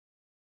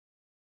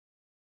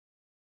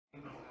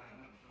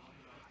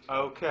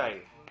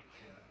Okay.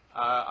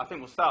 I think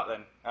we'll start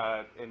then.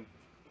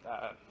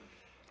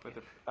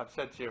 I've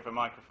said to you of a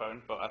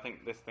microphone, but I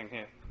think this thing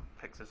here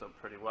picks us up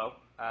pretty well.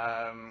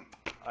 I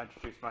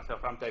introduced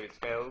myself. I'm David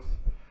Scales,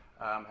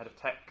 head of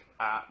tech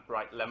at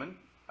Bright Lemon,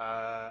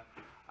 and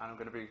I'm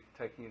going to be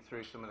taking you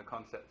through some of the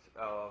concepts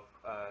of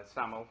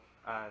SAML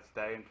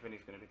today, and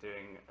Vinny's going to be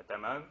doing a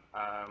demo.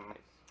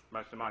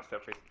 Most of my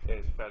stuff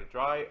is fairly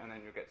dry, and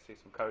then you'll get to see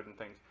some code and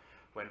things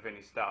when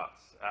Vinny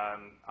starts.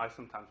 I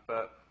sometimes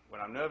burp when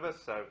I'm nervous,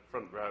 so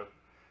front row,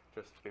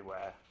 just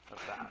beware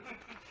of that.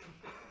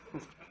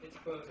 It's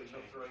burping,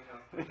 not throwing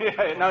up.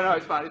 Yeah, no,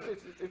 it's fine.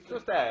 It's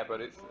just air,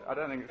 but I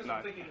don't think it's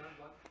nice. I'm thinking,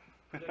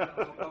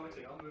 I'm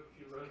vomiting, I'll move a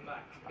few rows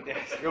back.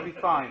 Yes, you'll be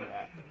fine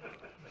there.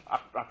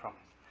 I promise.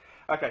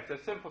 Okay, so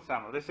simple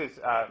SAML. This is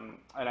an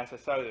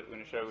SSO that we're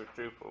going to show with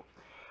Drupal.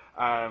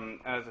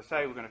 And as I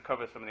say, we're going to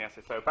cover some of the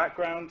SSO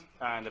background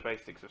and the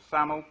basics of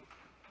SAML.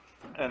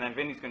 And then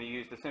Vinny's going to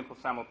use the simple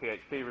SAML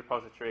PHP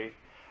repository,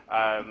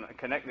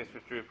 connect this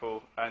with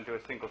Drupal, and do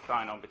a single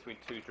sign-on between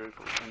two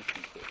Drupal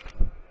instances.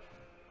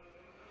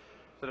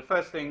 So the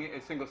first thing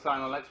is single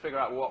sign-on. Let's figure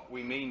out what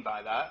we mean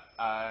by that,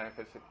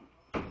 because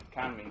it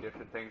can mean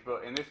different things.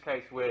 But in this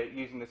case, we're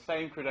using the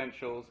same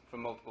credentials for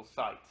multiple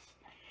sites.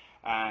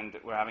 And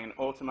we're having an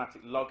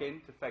automatic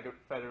login to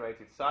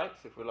federated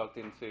sites if we're logged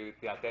into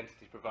the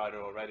identity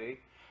provider already,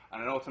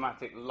 and an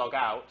automatic log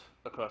out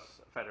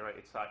across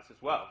federated sites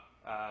as well,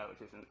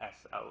 which is an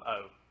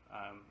SLO,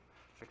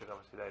 because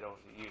obviously they'd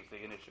obviously use the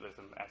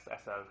initialism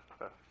SSO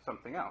for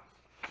something else.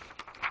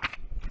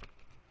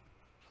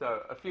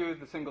 So a few of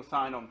the single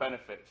sign-on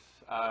benefits.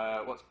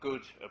 What's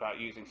good about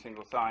using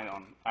single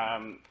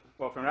sign-on?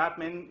 Well, from an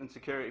admin and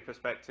security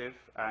perspective,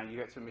 you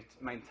get to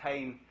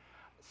maintain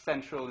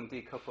central and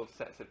decoupled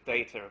sets of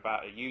data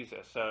about a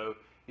user. So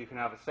you can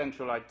have a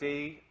central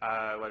ID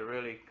where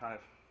really kind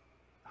of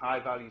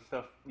high-value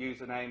stuff,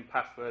 username,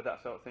 password,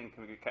 that sort of thing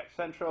can be kept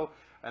central.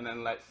 And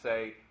then let's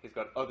say he's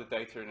got other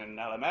data in an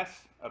LMS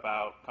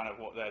about kind of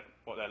what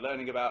they're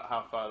learning about,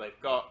 how far they've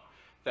got.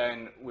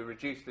 Then we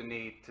reduce the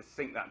need to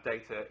sync that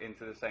data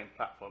into the same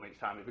platform each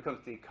time. It becomes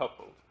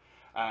decoupled,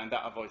 and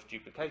that avoids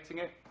duplicating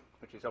it,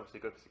 which is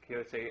obviously good for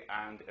security,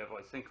 and it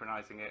avoids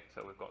synchronizing it,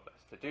 so we've got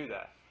less to do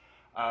there.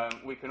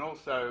 We can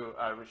also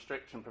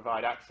restrict and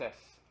provide access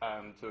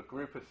to a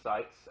group of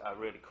sites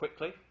really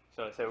quickly.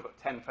 So let's say we've got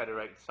 10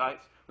 federated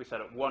sites. We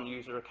set up one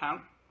user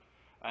account,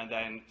 and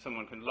then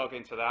someone can log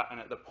into that, and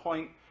at the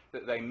point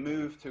that they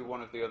move to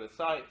one of the other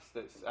sites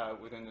that's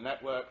within the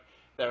network,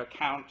 their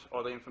account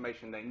or the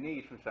information they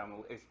need from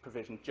SAML is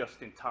provisioned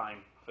just in time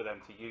for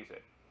them to use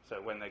it. So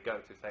when they go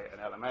to, say, an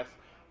LMS,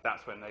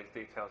 that's when those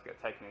details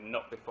get taken in,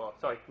 not before.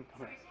 Sorry.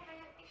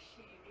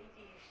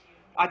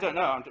 I don't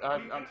know.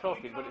 I'm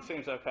talking, but it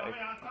seems okay. I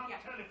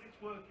can't tell if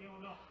it's working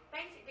or not.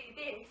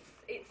 Basically,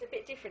 it's a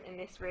bit different in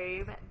this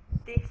room.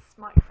 This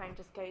microphone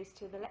just goes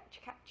to the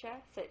lecture capture,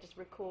 so it just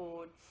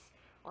records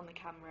on the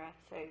camera.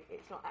 So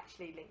it's not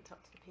actually linked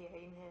up to the PA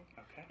in here,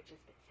 which is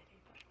a bit silly,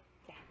 but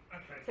yeah.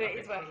 Okay. So it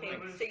is working.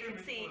 So you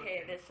can see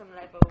here, there's some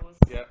levels.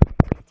 Yeah.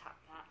 Just tap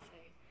that, so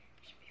it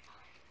should be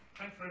fine.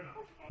 Thanks very much.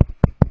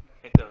 Okay.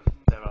 It does.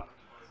 There are.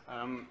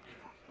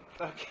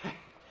 Okay.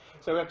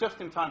 So we have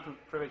just-in-time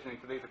provisioning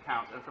for these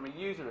accounts, and from a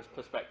user's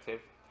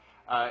perspective,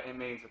 it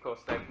means, of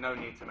course, there's no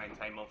need to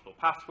maintain multiple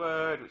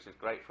passwords, which is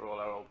great for all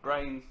our old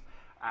brains,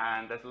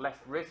 and there's less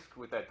risk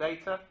with their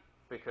data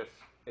because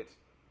it's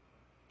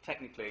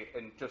technically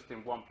just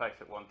in one place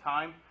at one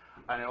time,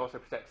 and it also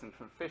protects them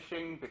from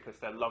phishing because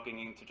they're logging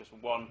into just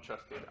one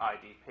trusted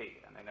IDP,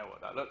 and they know what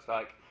that looks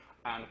like.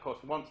 And, of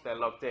course, once they're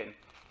logged in,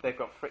 they've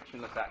got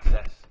frictionless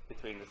access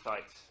between the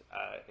sites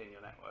in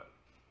your network.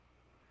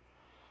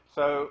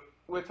 So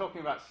we're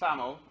talking about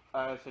SAML,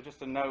 so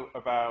just a note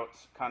about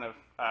kind of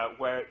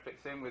where it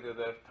fits in with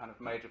other kind of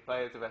major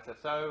players of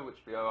SSO, which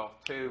would be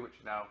OAuth2, which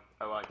is now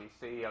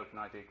OIDC,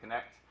 OpenID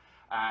Connect,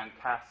 and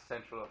CAS,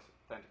 Central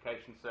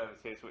Authentication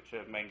Services, which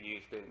are mainly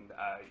used in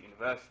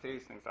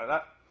universities, things like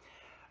that.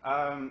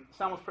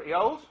 SAML's pretty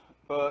old,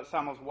 but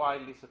SAML's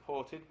widely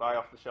supported by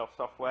off-the-shelf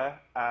software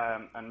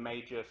and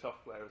major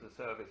software as a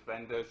service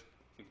vendors,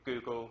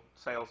 Google,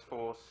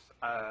 Salesforce,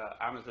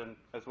 Amazon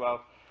as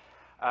well.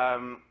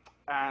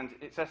 And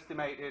it's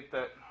estimated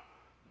that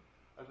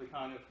as we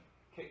kind of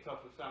kicked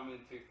off with SAML in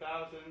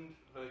 2000,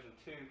 version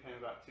 2 came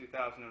about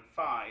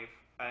 2005,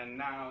 and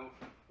now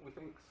we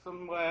think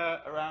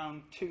somewhere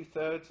around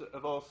 2/3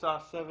 of all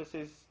SaaS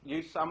services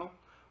use SAML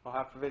or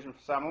have provision for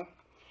SAML.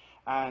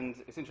 And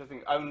it's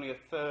interesting, only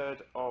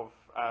 1/3 of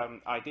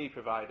ID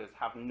providers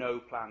have no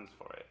plans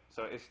for it,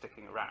 so it is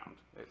sticking around.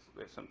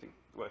 It's something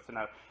worth to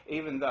know,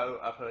 even though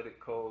I've heard it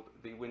called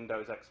the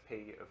Windows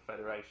XP of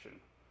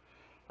Federation.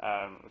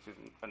 Which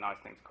isn't a nice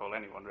thing to call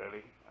anyone,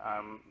 really.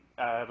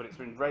 But it's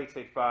been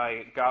rated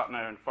by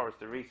Gartner and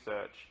Forrester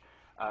Research.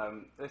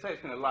 They say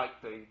it's going to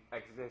likely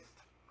exist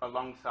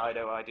alongside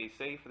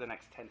OIDC for the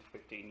next 10 to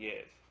 15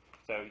 years.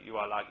 So you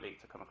are likely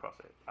to come across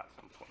it at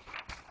some point.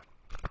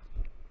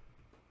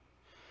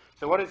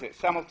 So what is it?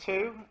 SAML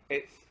 2,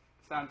 it's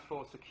stands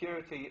for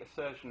Security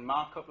Assertion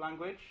Markup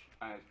Language,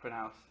 and it's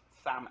pronounced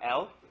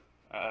SAML,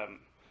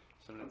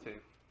 similar to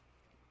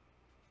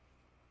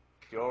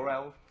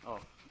URL, or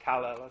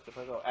CalL, I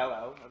suppose, or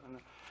LL. I don't know.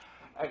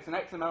 It's an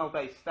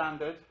XML-based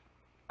standard,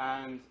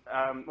 and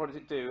what does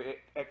it do? It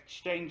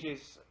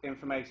exchanges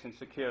information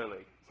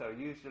securely. So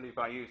usually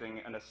by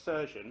using an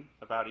assertion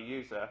about a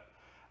user,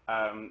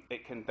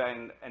 it can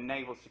then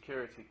enable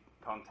security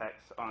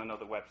context on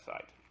another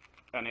website.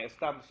 And it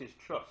establishes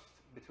trust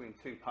between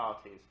two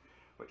parties,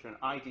 which are an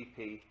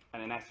IDP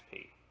and an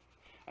SP.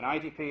 An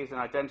IDP is an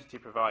identity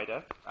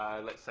provider.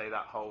 Let's say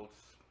that holds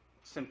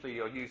simply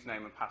your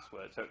username and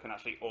password, so it can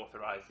actually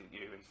authorize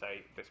you and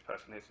say this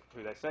person is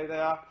who they say they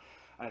are.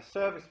 And a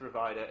service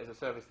provider is a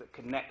service that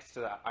connects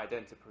to that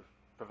identity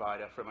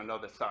provider from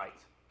another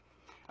site.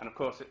 And of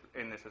course,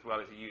 in this as well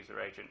is a user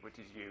agent, which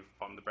is you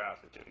on the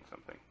browser doing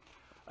something.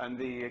 And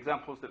the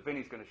examples that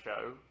Vinny's going to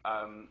show,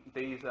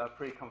 these are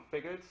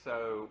pre-configured,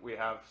 so we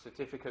have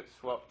certificates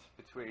swapped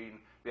between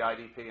the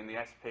IDP and the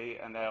SP,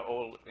 and they're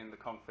all in the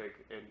config,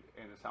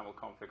 in the SAML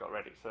config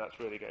already. So that's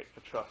really great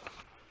for trust,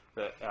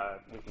 that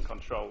we can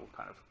control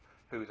kind of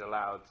who's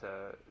allowed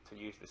to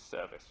use this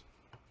service.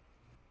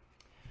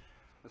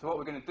 So what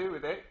we're going to do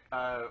with it,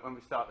 when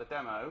we start the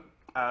demo,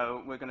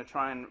 we're going to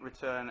try and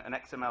return an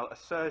XML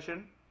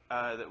assertion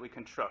that we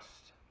can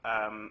trust.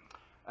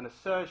 An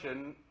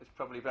assertion is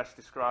probably best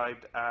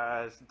described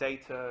as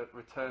data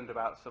returned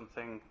about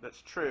something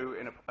that's true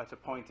at a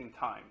point in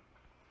time.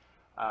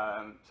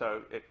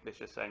 So it's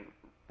just saying,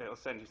 it'll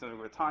send you something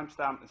with a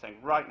timestamp and saying,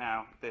 right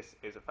now, this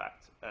is a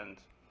fact, and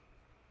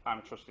I'm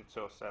a trusted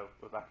source, so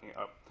we're backing it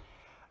up.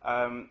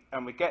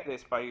 And we get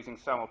this by using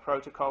SAML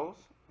protocols.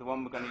 The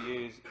one we're going to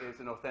use is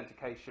an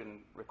authentication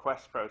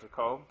request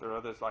protocol. There are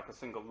others like a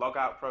single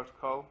logout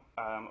protocol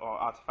or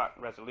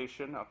artifact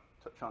resolution. I'll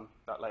touch on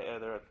that later.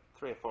 There are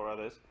 3 or 4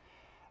 others.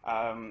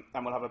 And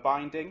we'll have a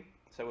binding.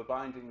 So we're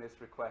binding this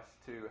request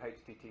to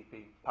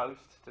HTTP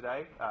post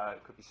today.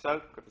 It could be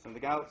SOAP, it could be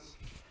something else.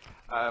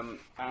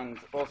 And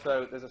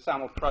also there's a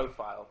SAML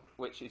profile,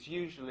 which is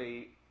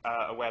usually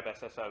a web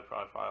SSO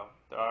profile.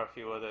 There are a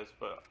few others,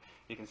 but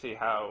you can see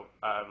how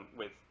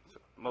with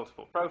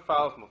multiple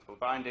profiles, multiple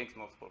bindings,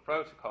 multiple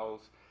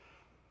protocols,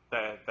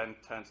 there then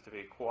turns to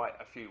be quite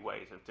a few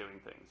ways of doing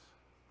things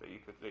that you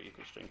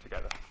could string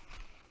together.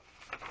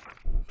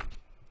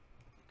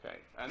 Okay,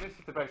 and this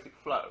is the basic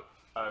flow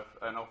of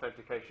an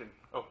authentication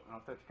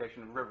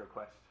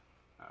request.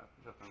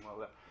 Well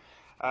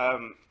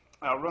there.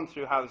 I'll run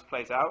through how this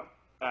plays out,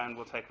 and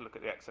we'll take a look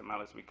at the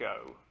XML as we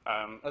go.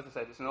 As I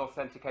said, it's an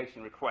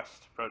authentication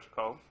request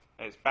protocol.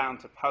 It's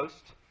bound to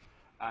post,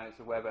 and it's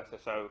a web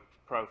SSO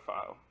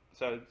profile.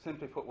 So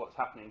simply put, what's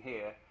happening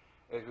here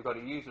is we've got a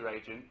user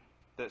agent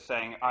that's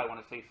saying, I want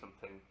to see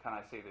something. Can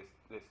I see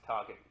this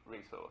target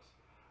resource?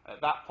 At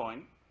that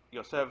point,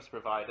 your service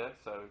provider,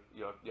 so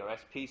your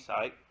SP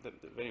site that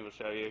Vinny will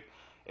show you,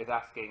 is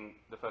asking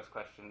the first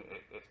question.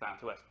 It's down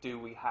to us. Do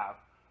we have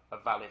a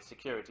valid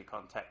security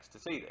context to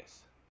see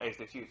this? Is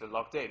this user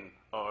logged in,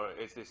 or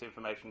is this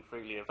information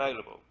freely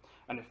available?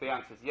 And if the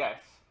answer is yes,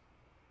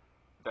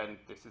 then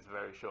this is a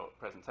very short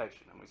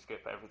presentation, and we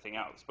skip everything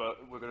else.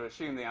 But we're going to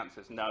assume the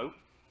answer is no.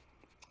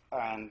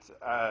 And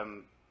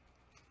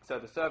so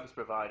the service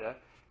provider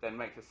then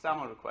makes a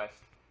SAML request,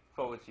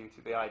 forwards you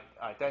to the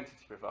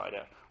identity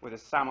provider with a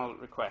SAML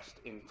request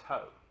in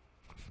tow.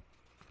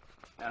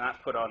 And that's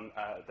put on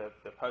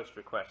the post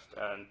request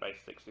and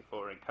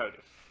base64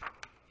 encoders.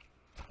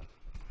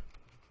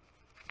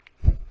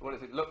 So what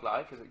does it look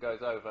like as it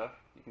goes over?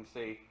 You can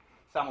see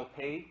SAML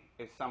P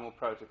is SAML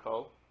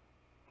protocol.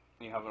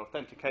 You have an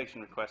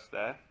authentication request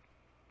there.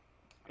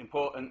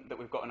 Important that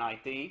we've got an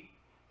ID,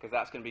 because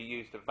that's going to be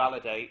used to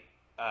validate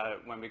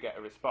when we get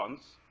a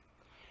response.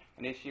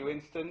 An issue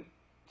instant,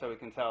 so we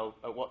can tell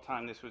at what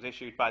time this was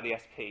issued by the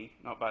SP,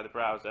 not by the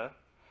browser.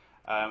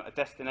 A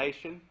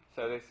destination,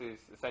 so this is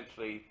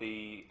essentially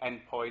the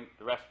endpoint,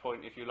 the REST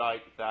point, if you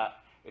like, that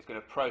is going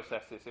to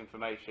process this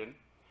information.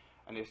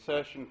 And the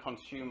assertion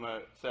consumer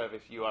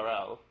service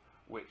URL,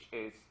 which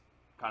is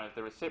kind of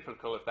the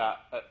reciprocal of that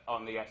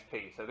on the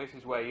SP. So this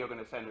is where you're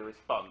going to send a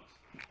response,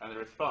 and the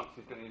response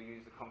is going to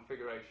use the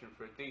configuration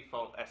for a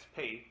default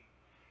SP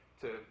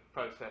to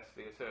process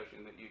the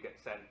assertion that you get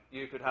sent.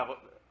 You could have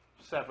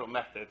several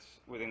methods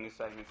within the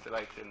same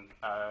installation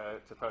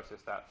to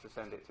process that, to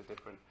send it to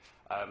different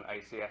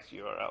ACS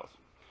URLs.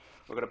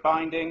 We've got a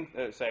binding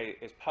that say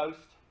is post.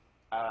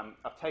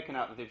 I've taken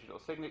out the digital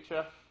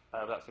signature.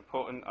 That's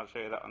important. I'll show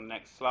you that on the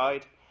next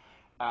slide.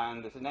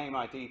 And there's a name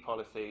ID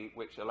policy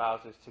which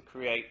allows us to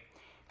create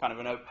kind of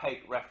an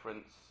opaque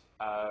reference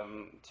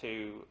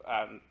to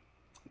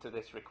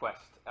this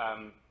request.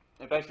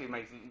 It basically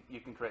means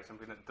you can create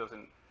something that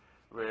doesn't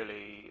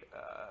really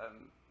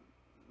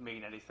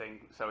mean anything,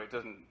 so it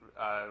doesn't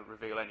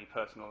reveal any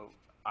personal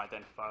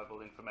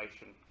identifiable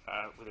information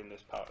within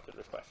this part of the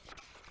request.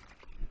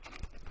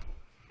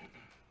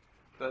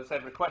 So as I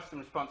said, requests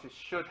and responses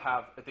should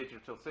have a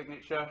digital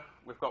signature.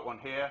 We've got one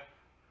here.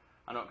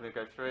 I'm not going to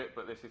go through it,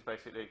 but this is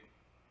basically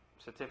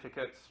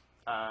certificates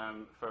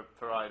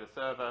for either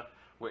server.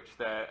 which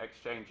they're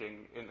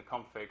exchanging in the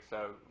config,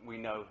 so we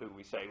know who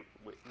we say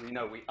we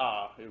know we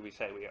are who we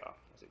say we are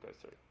as it goes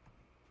through.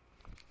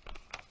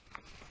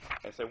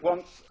 Okay, so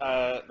once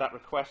that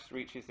request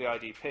reaches the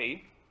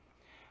IDP,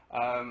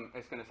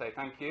 it's going to say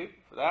thank you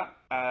for that,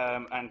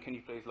 and can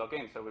you please log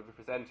in? So we'll be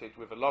presented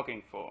with a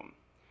login form,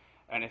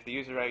 and if the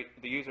user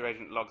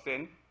agent logs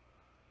in,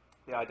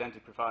 the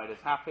identity provider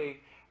is happy,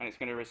 and it's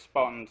going to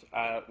respond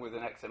with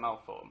an XML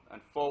form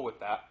and forward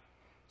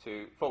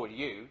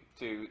you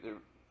to the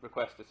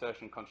request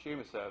assertion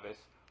consumer service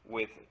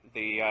with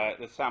the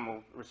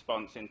SAML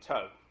response in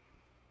tow.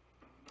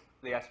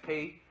 The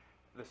SP,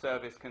 the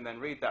service, can then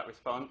read that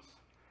response,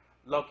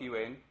 log you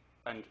in,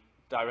 and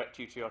direct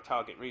you to your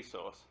target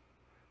resource.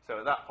 So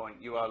at that point,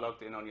 you are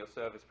logged in on your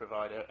service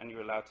provider, and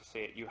you're allowed to see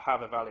it. You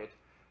have a valid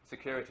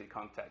security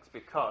context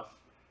because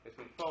it's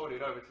been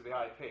forwarded over to the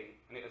IP,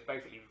 and it has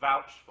basically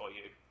vouched for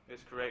you.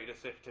 It's created a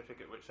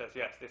certificate which says,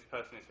 yes, this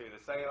person is who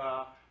they say they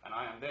are, and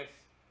I am this,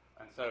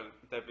 and so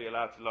they'll be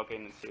allowed to log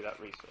in and see that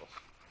resource.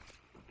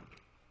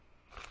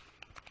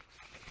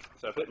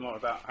 So a bit more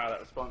about how that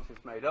response is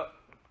made up.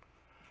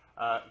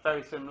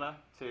 Very similar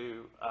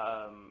to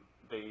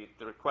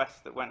the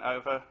request that went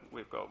over.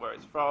 We've got where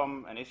it's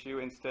from, an issue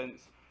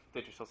instance,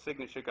 digital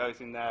signature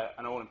goes in there,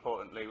 and all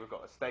importantly, we've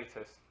got a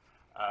status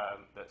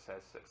that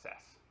says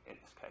success in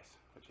this case,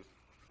 which is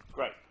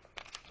great.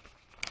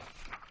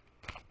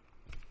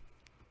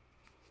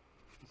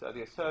 So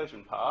the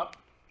assertion part,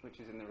 which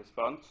is in the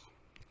response,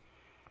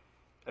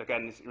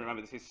 again,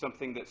 remember this is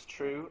something that's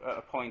true at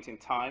a point in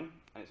time,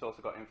 and it's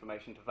also got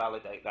information to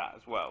validate that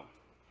as well.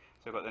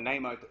 So we've got the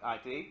name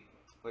ID,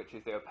 which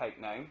is the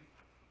opaque name,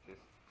 which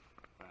is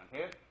around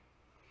here.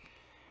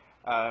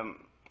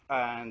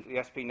 And the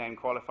SP name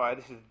qualifier,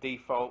 this is the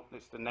default,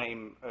 it's the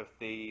name of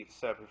the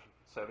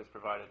service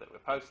provider that we're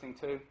posting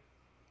to.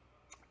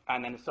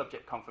 And then a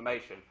subject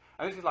confirmation.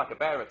 And this is like a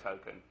bearer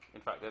token.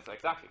 In fact, that's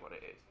exactly what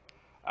it is.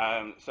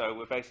 So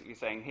we're basically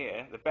saying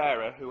here, the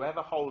bearer,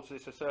 whoever holds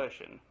this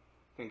assertion,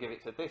 can give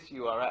it to this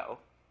URL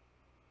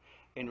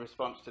in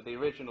response to the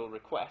original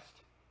request,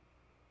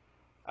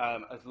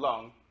 as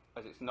long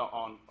as it's not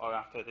on or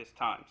after this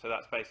time. So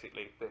that's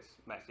basically this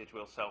message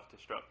will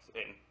self-destruct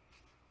in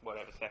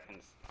whatever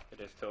seconds it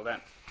is till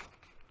then.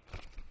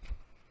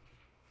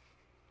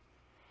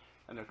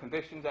 And there are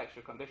conditions,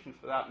 extra conditions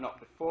for that, not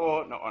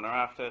before, not on or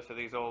after, so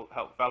these all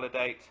help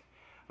validate.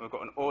 And we've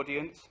got an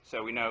audience,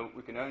 so we know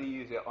we can only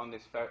use it on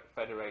this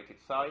federated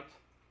site.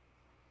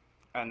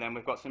 And then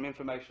we've got some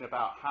information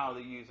about how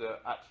the user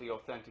actually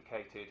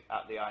authenticated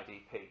at the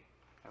IDP.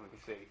 And we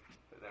can see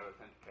that they're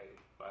authenticated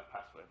by a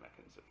password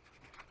mechanism.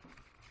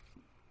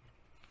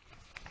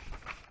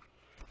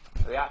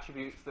 The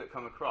attributes that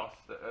come across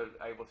that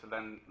are able to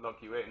then log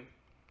you in.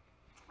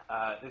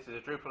 This is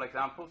a Drupal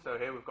example, so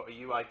here we've got a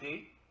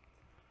UID.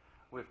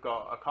 We've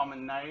got a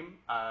common name,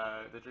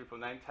 the Drupal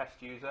name,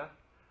 test user.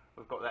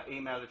 We've got their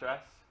email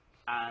address,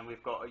 and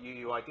we've got a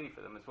UUID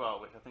for them as well,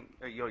 which I think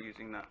you're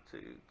using that to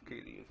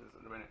key the users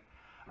at the minute.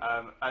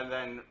 And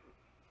then,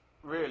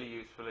 really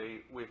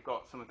usefully, we've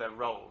got some of their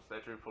roles,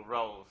 their Drupal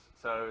roles.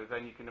 So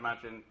then you can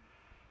imagine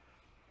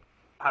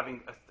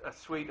having a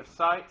suite of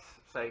sites,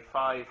 say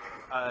 5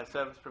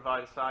 service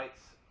provider sites,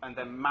 and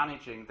then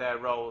managing their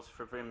roles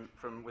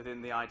from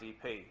within the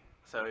IDP.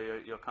 So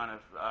you're kind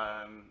of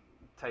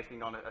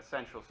taking on a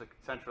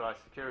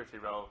centralized security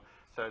role,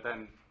 so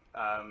then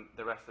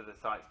the rest of the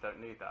sites don't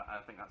need that. And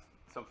I think that's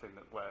something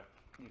where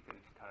you can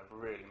kind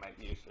of really make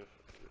use of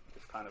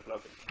this kind of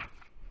logging.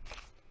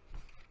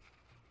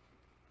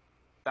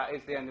 That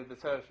is the end of the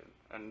assertion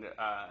and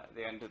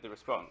the end of the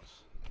response.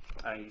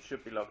 And you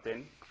should be logged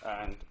in,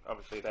 and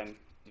obviously then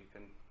you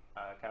can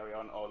carry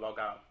on or log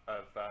out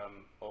of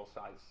all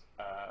sites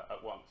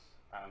at once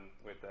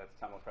with the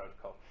SAML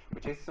protocol,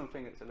 which is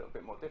something that's a little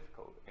bit more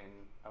difficult in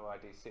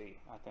OIDC,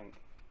 I think.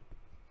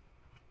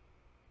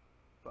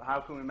 But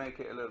how can we make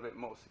it a little bit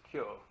more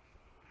secure?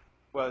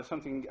 Well, there's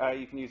something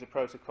you can use a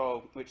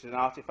protocol which is an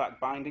artifact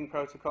binding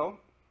protocol,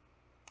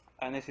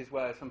 and this is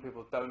where some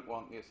people don't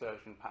want the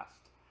assertion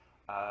passed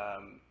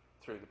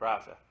through the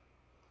browser.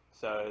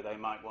 So they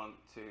might want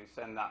to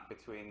send that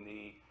between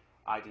the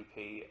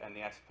IDP and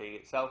the SP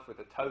itself with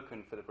a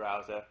token for the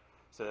browser,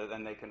 so that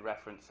then they can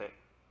reference it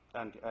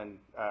and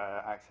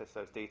access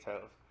those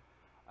details.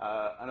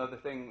 Another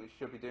thing we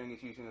should be doing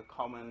is using a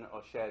common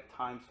or shared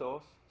time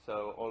source.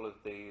 So all of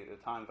the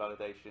time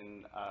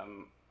validation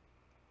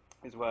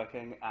is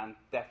working, and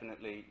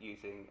definitely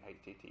using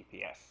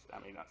HTTPS. I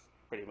mean, that's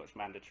pretty much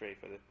mandatory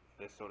for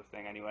this sort of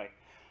thing anyway.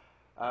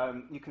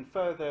 You can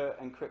further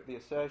encrypt the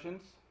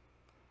assertions.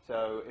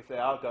 So if they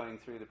are going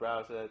through the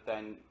browser,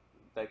 then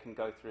they can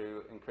go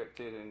through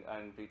encrypted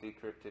and be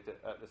decrypted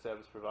at the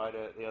service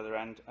provider at the other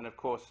end. And of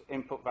course,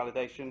 input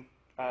validation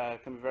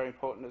can be very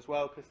important as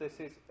well, because this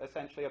is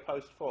essentially a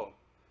post form.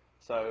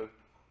 So,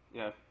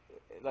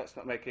 let's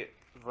not make it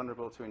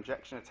vulnerable to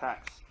injection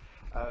attacks,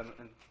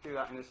 and do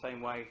that in the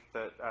same way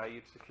that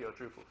you'd secure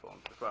Drupal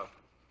forms as well.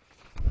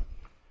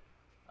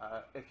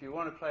 If you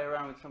want to play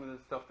around with some of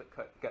the stuff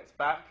that gets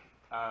back,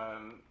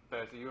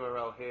 there's a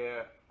URL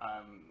here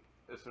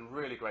There's some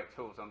really great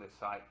tools on this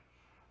site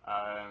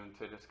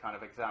to just kind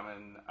of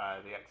examine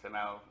the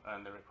XML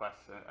and the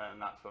requests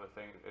and that sort of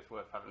thing. It's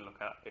worth having a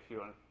look at if you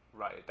want to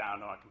write it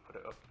down, or I can put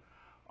it up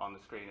on the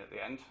screen at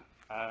the end.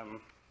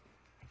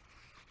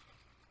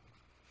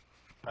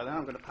 And then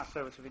I'm going to pass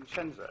over to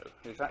Vincenzo,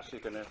 who's actually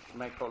going to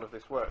make all of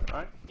this work,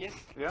 right? Yes.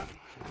 Yeah?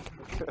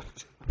 Good.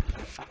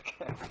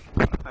 Okay.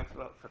 Thanks a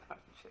lot for that.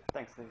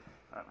 Thanks, Dave.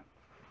 Right.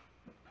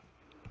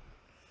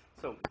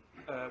 So,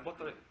 what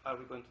are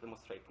we going to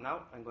demonstrate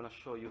now? I'm going to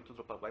show you two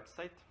Drupal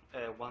websites.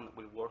 One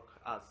will work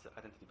as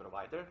identity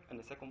provider, and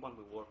the second one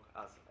will work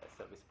as a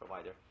service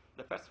provider.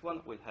 The first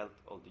one will help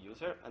all the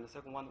user, and the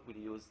second one will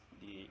use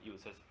the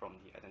users from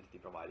the identity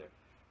provider.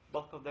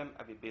 Both of them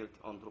have been built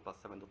on Drupal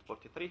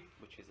 7.43,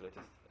 which is the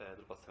latest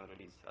Drupal 7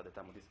 release at the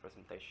time of this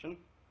presentation.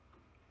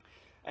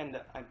 And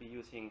I'll be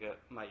using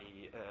my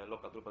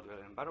local Drupal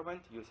development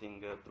environment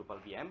using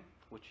Drupal VM,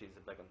 which is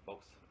a backend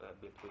box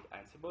built with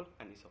Ansible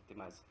and is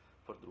optimized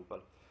for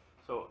Drupal.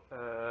 So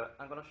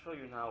I'm going to show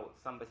you now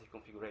some basic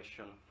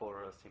configuration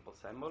for simple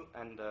SAML,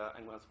 and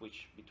I'm going to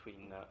switch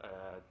between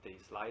the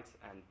slides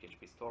and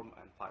PHP Storm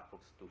and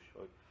Firefox to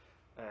show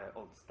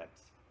all the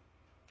steps.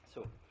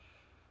 So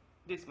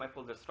this is my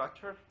folder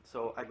structure.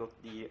 So I got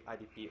the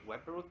IDP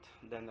web root,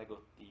 then I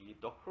got the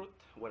doc root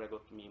where I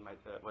got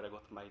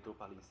my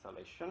Drupal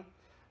installation.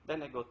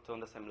 Then I got on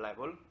the same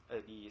level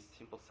the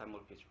simple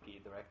SAML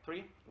PHP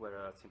directory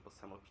where simple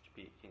SAML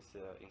PHP is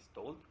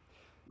installed.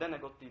 Then I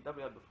got the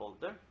WLB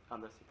folder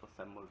under simple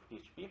SAML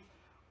PHP,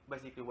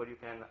 basically where you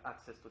can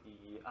access to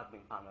the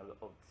admin panel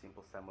of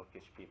simple SAML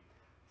PHP.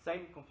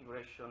 Same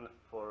configuration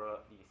for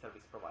the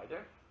service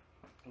provider.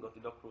 Got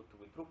the doc root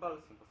with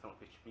Drupal, simple SAML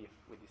PHP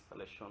with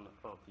installation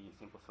of the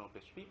simple SAML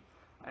PHP,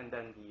 and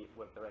then the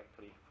web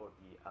directory for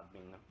the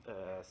admin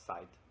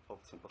side of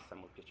simple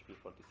SAML PHP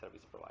for the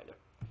service provider.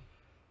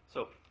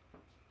 So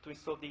to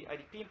install the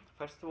IDP,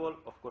 first of all,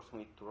 of course, we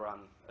need to run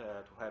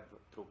to have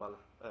Drupal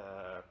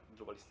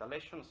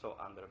installation, so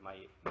under my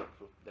doc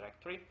root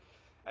directory.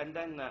 And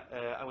then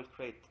I will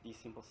create the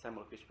simple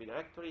SAML PHP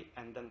directory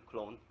and then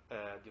clone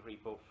the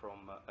repo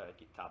from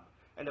GitHub.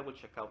 And I will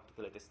check out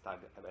the latest tag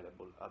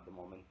available at the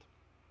moment.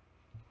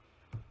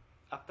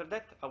 After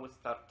that, I will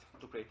start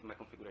to create my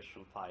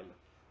configuration file.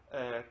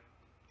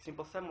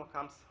 Simple SAML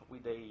comes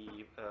with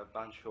a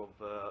bunch of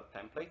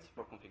templates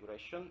for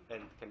configuration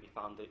and can be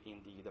found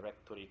in the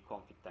directory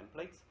config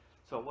templates.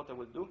 So what I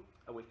will do,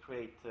 I will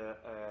create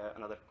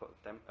another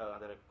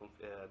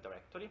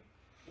directory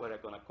where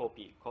I'm going to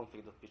copy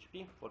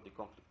config.php for the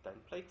config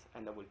templates,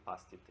 and I will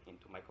pass it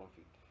into my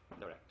config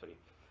directory.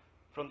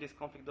 From this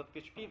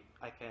config.php,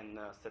 I can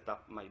set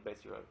up my base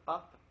URL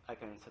path. I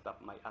can set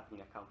up my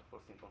admin account for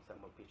simple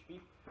SAML PHP.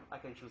 I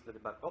can choose the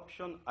debug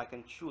option. I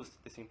can choose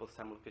the simple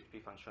SAML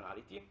PHP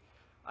functionality.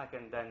 I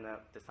can then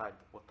decide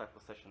what type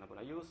of session I'm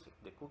going to use,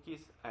 the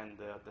cookies, and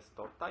the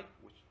store type,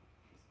 which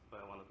is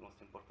one of the most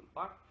important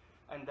parts.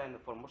 And then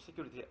for more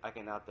security, I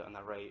can add an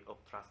array of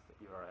trust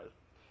URL.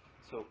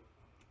 So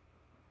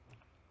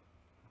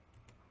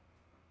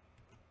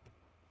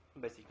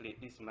basically,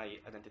 this is my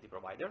identity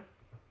provider.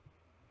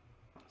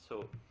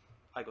 So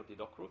I got the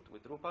doc root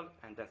with Drupal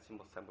and then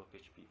simple SAML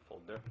PHP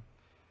folder.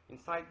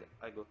 Inside,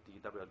 I got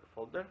the WLB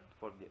folder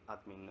for the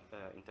admin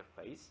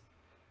interface.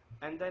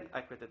 And then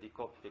I created the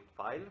config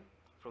file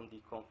from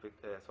the config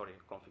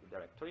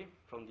directory.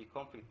 From the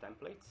config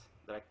templates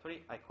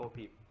directory, I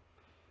copy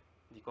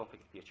the config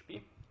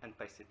PHP and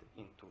paste it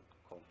into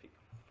config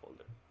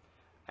folder.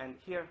 And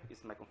here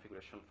is my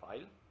configuration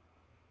file.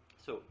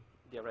 So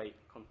the array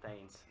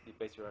contains the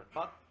base URL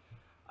path.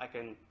 I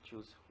can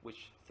choose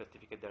which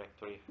certificate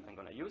directory I'm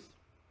going to use,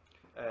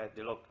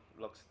 the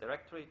logs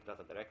directory,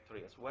 data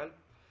directory as well.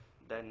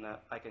 Then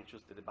I can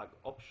choose the debug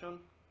option,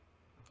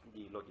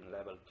 the login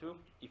level 2.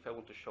 If I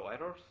want to show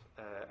errors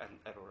and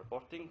error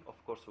reporting, of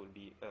course, will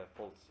be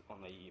false on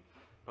a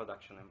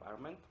production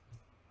environment.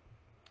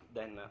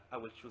 Then I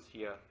will choose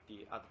here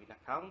the admin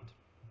account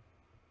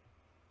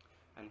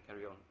and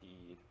carry on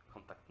the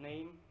contact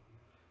name,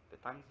 the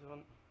time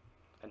zone,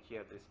 and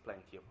here there is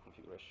plenty of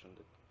configuration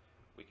that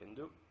we can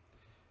do.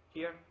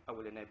 Here I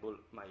will enable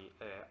my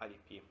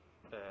IDP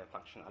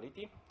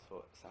functionality,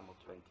 so SAML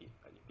 20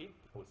 IDP.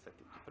 I will set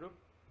it to true.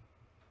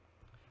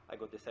 I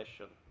got the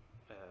session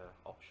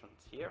options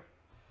here,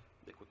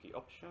 the cookie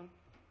option.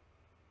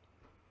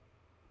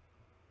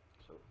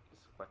 So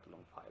it's quite a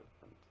long file.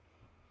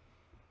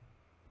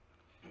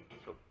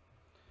 So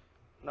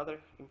another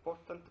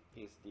important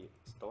is the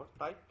store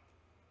type.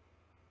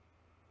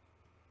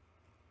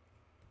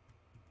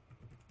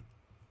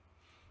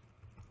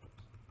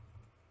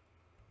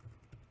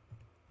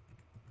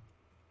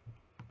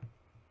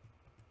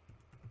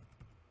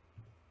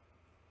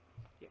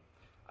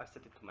 I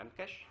set it to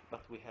memcache,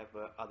 but we have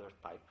other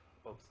type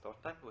of store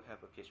type. We have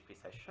a PHP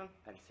session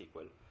and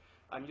SQL.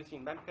 I'm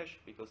using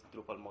memcache because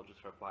Drupal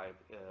modules require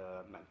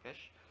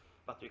memcache,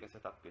 but you can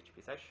set up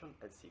PHP session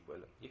and SQL.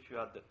 If you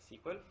add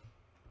SQL,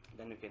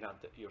 then you can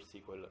add your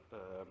SQL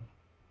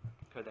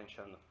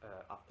credential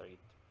after it.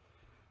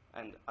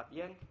 And at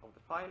the end of the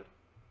file,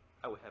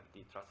 I will have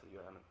the trusted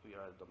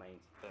URL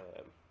domains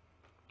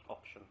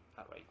option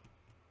array.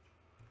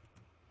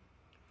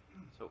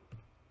 So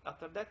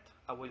after that,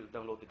 I will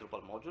download the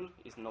Drupal module.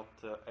 It's not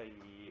a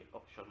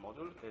official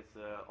module. It's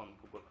on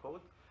Google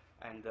Code,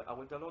 and I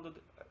will download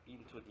it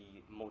into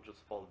the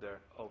modules folder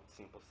of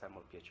Simple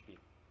SAML PHP.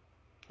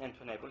 And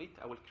to enable it,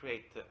 I will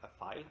create a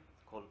file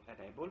called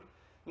enable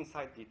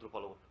inside the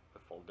Drupal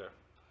folder.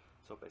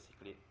 So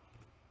basically,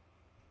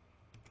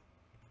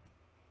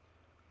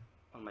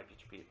 on my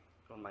PHP,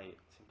 on my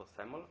Simple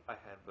SAML, I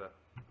have the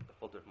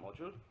folder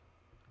module.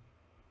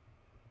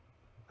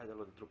 I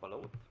download the Drupal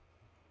out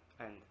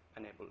and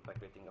enable by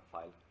creating a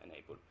file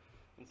enable.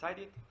 Inside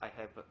it, I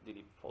have the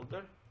lib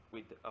folder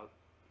with the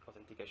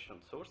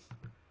authentication source,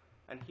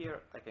 and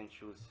here I can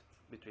choose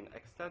between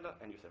external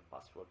and user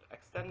password.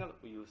 External,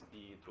 we use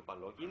the Drupal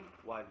login,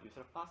 while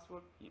user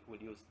password, will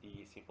use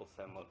the Simple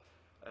SAML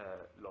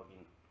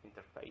login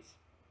interface.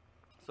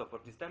 So for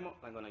this demo,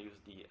 I'm going to use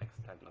the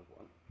external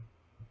one.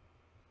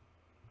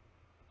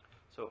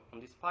 So on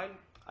this file,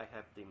 I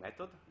have the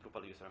method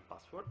Drupal user and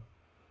password,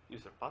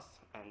 user pass,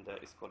 and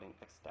it's calling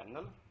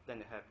external.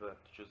 Then I have to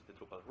choose the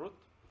Drupal root,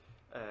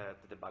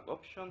 the debug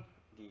option,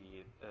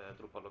 the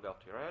Drupal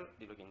logout URL,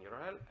 the login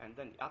URL, and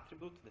then the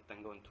attribute that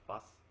I'm going to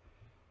pass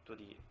to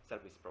the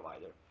service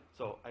provider.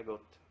 So I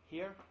got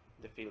here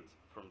the fields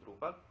from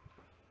Drupal,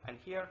 and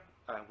here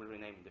I will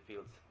rename the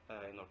fields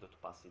in order to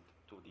pass it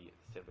to the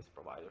service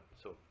provider.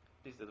 So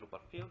this is the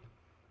Drupal field,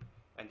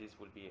 and this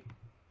will be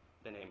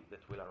the name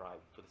that will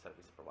arrive to the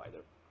service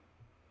provider.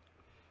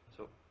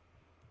 So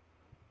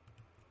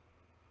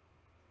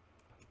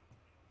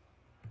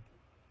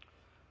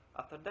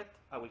after that,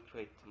 I will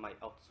create my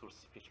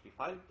outsource PHP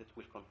file that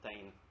will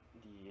contain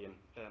the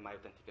my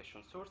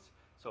authentication source.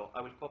 So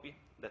I will copy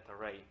that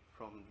array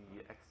from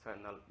the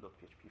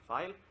external.php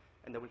file,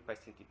 and I will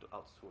paste it into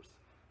outsource.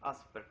 As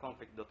per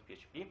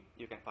config.php,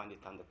 you can find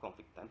it under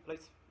config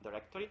templates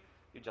directory.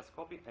 You just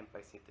copy and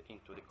paste it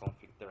into the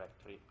config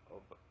directory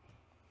of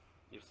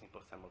your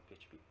Simple SAML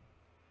PHP.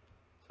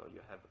 So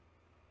you have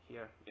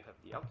here, you have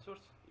the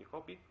outsource, you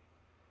copy,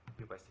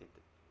 you paste it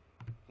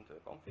into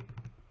the config,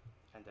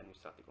 and then you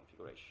start the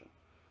configuration.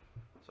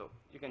 So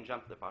you can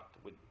jump the part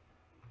with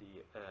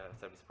the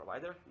service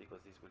provider,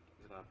 because this is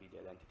going to be the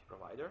identity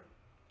provider.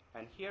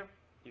 And here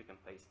you can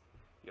paste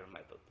your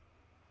method.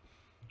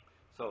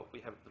 So we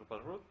have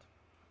Drupal root,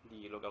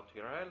 the logout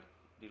URL,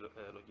 the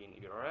login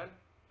URL,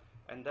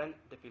 and then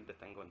the field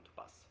that I'm going to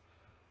pass.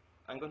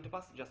 I'm going to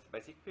pass just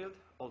basic field.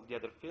 All the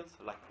other fields,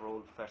 like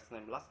role, first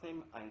name, last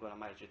name, I'm going to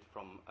manage it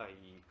from a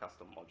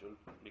custom module,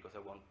 because I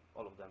want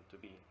all of them to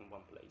be in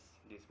one place.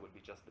 This will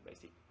be just the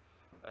basic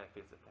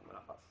fields that I'm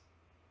going to pass.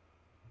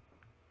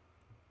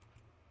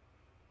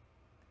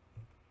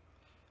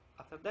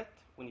 After that,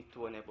 we need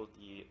to enable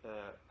the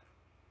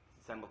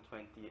SAML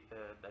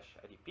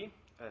 20-IDP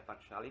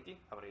functionality.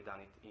 I've already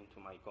done it into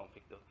my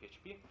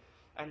config.php.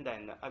 And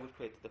then I will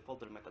create the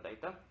folder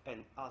metadata,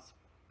 and as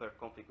per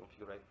config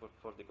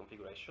for the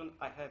configuration,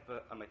 I have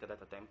a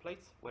metadata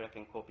templates where I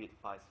can copy the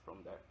files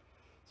from there.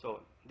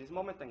 So this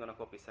moment I'm going to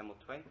copy SAML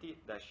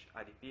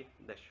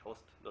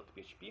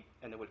 20-idp-host.php,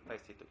 and I will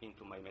paste it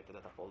into my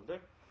metadata folder.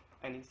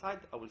 And inside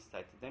I will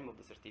set the name of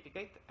the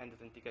certificate and the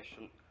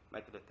authentication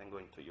method that I'm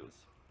going to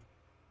use.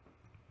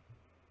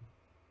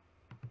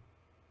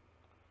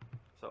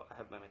 So I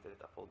have my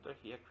metadata folder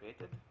here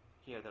created.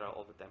 Here there are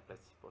all the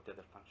templates for the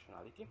other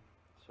functionality.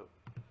 So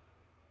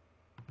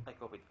I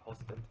copied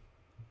hosted,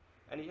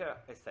 and here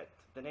I set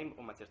the name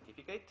of my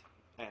certificate,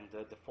 and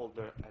the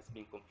folder has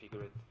been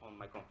configured on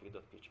my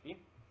config.php.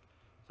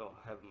 So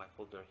I have my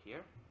folder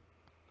here,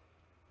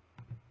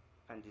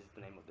 and this is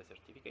the name of the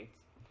certificates.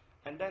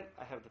 And then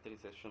I have the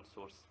authentication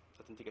source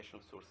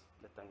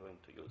that I'm going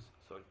to use.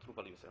 So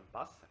Drupal user and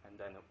pass, and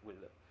then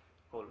we'll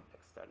call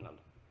external.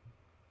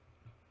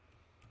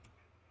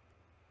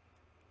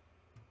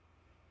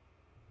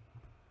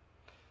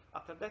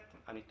 After that,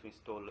 I need to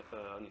install,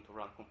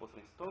 run composer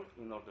install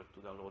in order to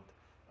download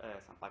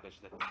some package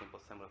that Simple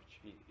SAML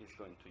PHP is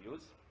going to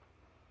use.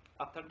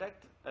 After that,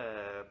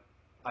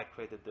 I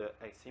created a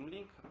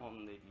symlink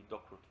on the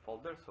doc.root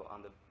folder, so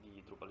under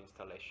the Drupal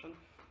installation.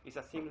 It's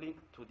a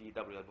symlink to the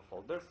WLB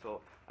folder,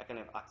 so I can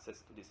have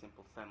access to the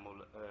Simple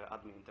SAML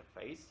admin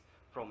interface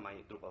from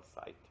my Drupal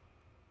site.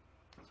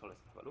 So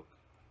let's have a look.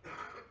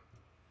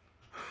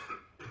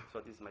 So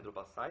this is my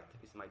Drupal site,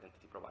 it's my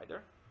identity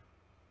provider.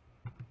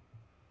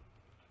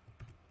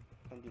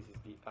 And this is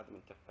the admin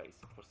interface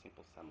for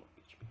Simple SAML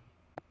PHP.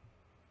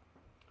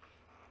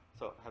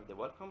 So I have the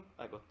welcome,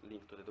 I got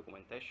link to the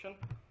documentation,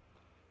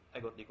 I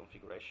got the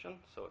configuration,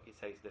 so it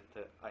says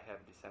that I have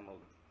the SAML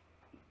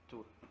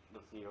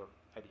 2.0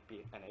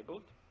 IDP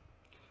enabled.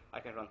 I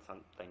can run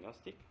some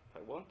diagnostic if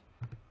I want.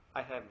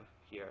 I have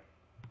here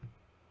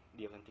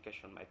the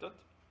authentication method.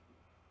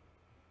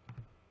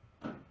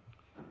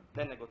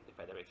 Then I got the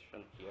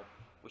federation here,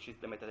 which is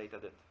the metadata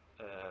that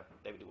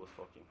David was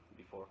talking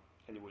before,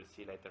 and you will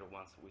see later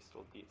once we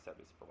install the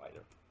service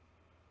provider.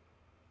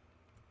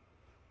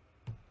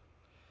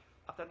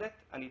 After that,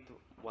 I need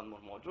one more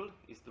module,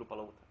 is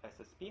Drupal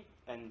SSP,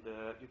 and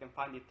you can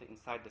find it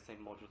inside the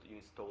same module you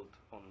installed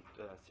on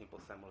Simple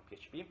SAML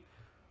PHP.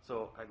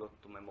 So I go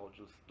to my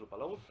modules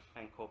Drupal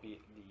and copy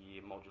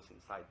the modules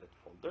inside that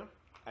folder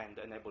and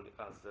enable it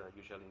as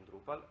usual in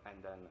Drupal, and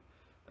then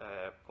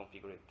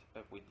configure it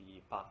with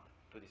the path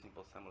to the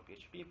Simple SAML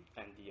PHP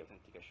and the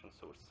authentication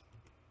source.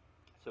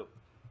 So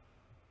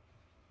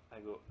I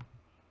go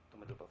to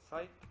my Drupal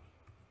site,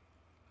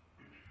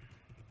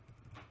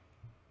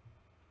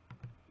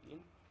 in,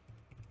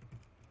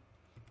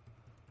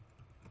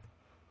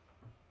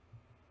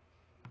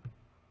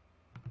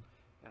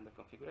 and the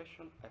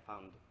configuration, I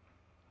found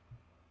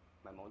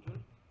my module,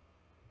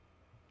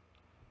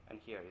 and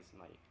here is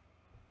my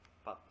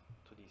path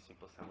to the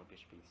Simple SAML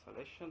PHP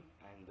installation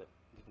and the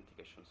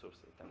authentication source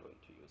that I'm going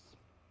to use.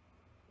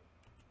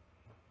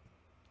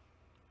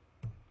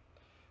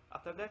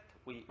 After that,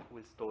 we will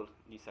install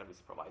the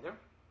service provider,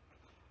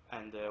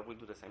 and we'll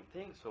do the same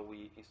thing. So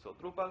we install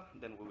Drupal,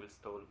 then we will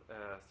install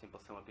Simple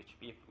SAML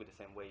PHP with the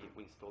same way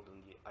we installed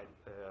on the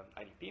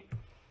IDP.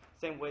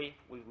 Same way,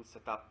 we will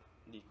set up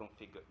the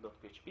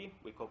config.php.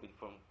 We copy it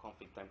from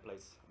config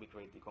templates, we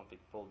create the config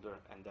folder,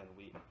 and then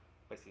we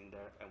paste it in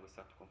there and we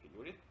start to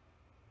configure it.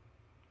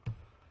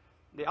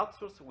 The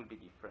outsource will be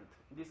different.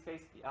 In this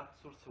case, the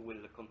outsource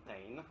will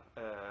contain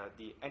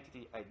the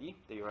entity ID,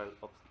 the URL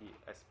of the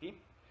SP,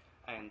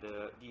 and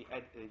the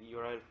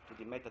URL to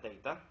the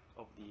metadata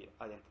of the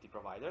identity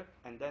provider,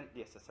 and then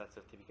the SSL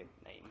certificate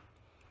name.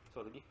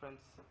 So the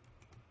difference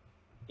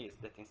is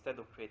that instead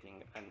of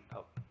creating an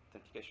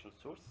authentication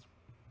source,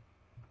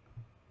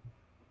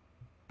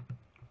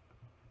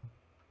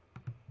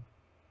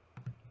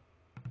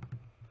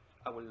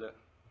 I will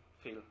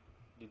fill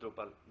the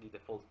Drupal, the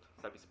default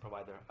service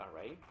provider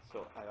array.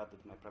 So I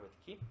added my private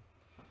key,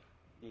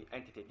 the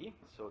entity ID,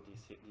 so the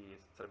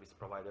service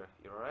provider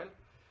URL,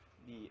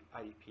 the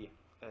IDP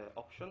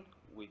option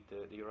with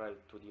the URL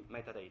to the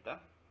metadata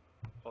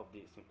of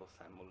the Simple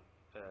SAML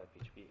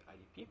PHP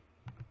IDP.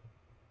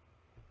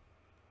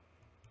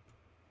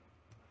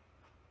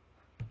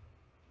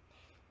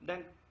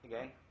 Then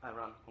again, I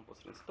run compose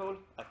install.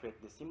 I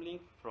create the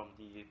symlink from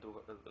the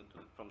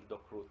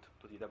doc root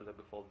to the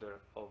www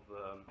folder of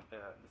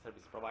the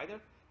service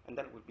provider, and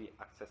that will be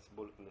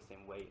accessible in the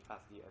same way as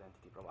the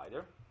identity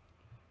provider.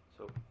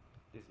 So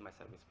this is my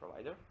service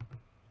provider.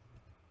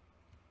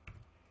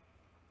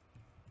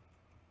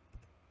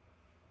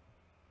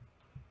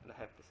 And I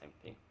have the same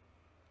thing.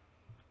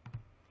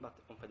 But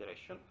on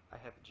federation, I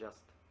have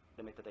just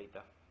the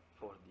metadata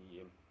for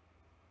the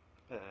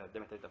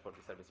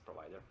service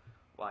provider.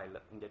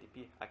 While in the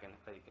IDP,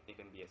 it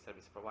can be a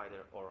service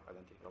provider or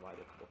identity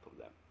provider, both of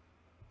them.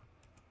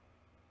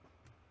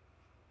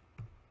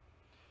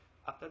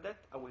 After that,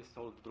 I will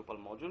install the Drupal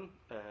module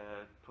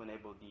to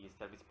enable the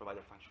service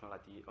provider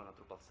functionality on a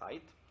Drupal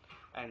site.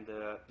 And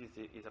this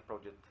is a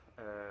project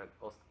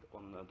hosted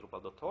on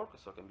Drupal.org,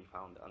 so it can be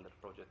found under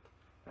project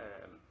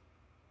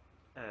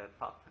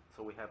path.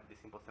 So we have the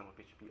Simple SAML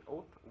PHP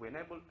auth, we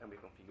enable and we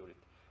configure it.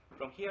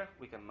 From here,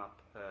 we can map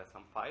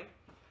some file,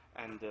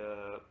 and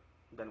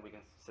then we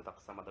can set up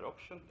some other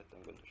option that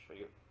I'm going to show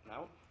you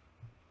now.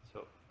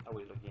 So I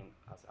will log in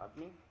as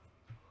admin.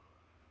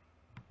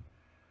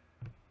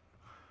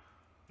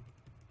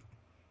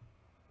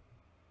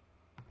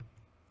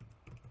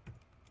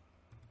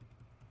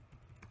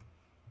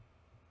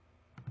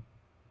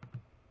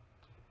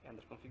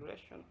 Under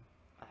configuration,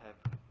 I have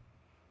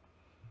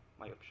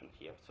my option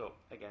here. So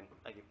again,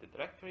 I give the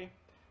directory,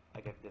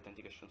 I give the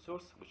authentication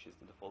source, which is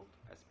the default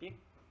SP.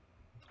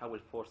 I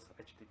will force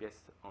HTTPS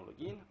on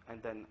login,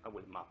 and then I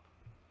will map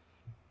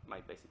my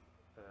basic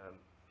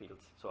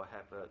fields. So I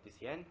have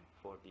DCN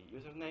for the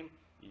username,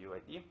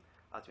 UID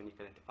as unique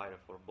identifier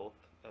for both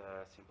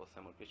Simple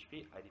SAML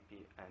PHP,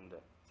 IDP, and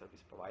service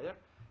provider,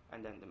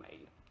 and then the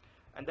mail.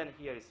 And then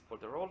here is for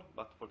the role,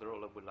 but for the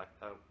role I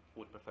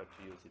would prefer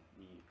to use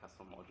the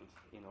custom modules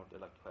in order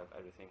to have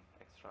everything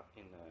extra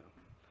in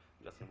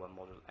just in one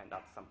module, and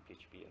add some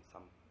PHP and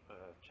some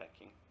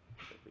checking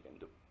that we can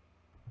do.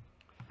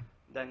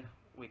 Then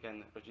we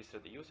can register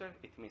the user.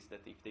 It means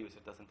that if the user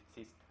doesn't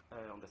exist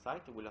on the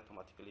site, it will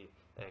automatically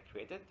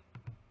create it.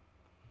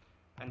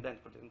 And then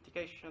for the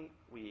authentication,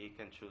 we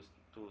can choose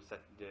to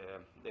set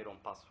their own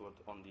password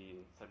on the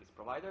service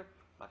provider,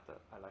 but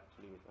I like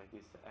to leave it like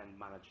this and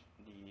manage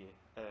the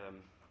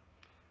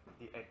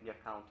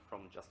account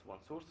from just one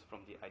source,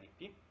 from the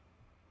IDP.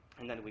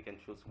 And then we can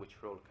choose which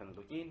role can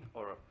log in,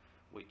 or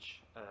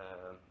which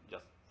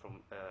just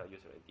from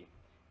user ID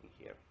in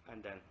here.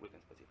 And then we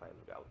can specify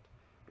logout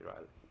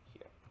URL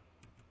here.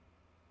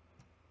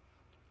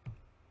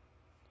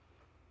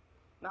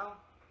 Now,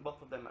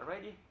 both of them are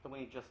ready, but we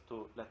need just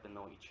to let them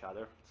know each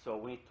other. So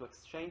we need to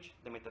exchange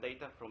the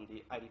metadata from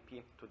the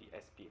IDP to the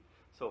SP.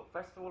 So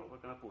first of all, we're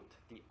going to put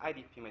the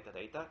IDP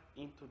metadata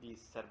into the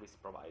service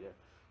provider.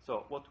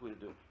 So what we'll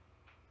do,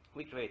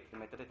 we create the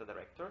metadata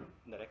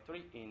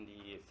directory in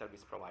the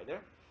service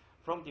provider.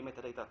 From the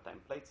metadata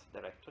templates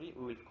directory,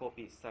 we will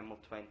copy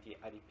SAML20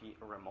 IDP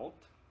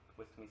remote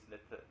which means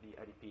that the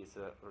IDP is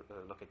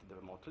located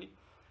remotely.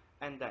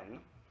 And then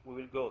we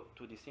will go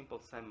to the simple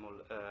SAML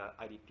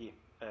IDP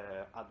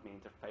admin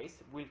interface.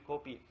 We'll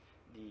copy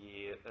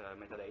the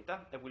metadata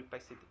and we'll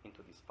paste it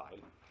into this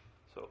file.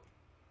 So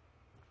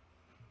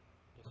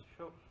just to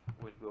show,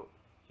 we'll go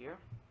here.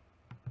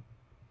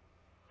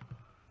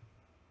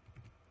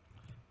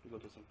 We go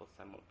to simple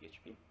SAML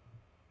PHP.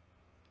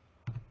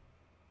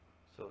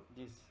 So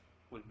this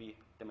will be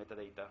the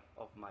metadata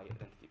of my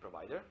identity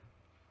provider.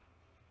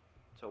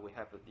 So we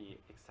have the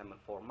XML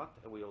format,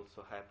 and we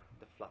also have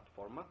the flat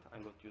format.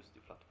 I'm going to use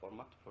the flat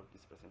format for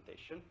this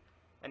presentation.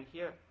 And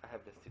here I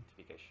have the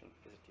certification.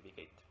 The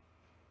certificate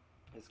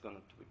is going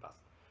to be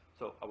passed.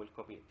 So I will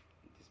copy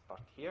this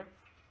part here,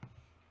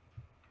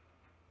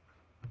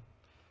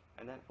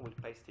 and then I will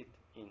paste it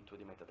into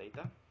the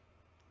metadata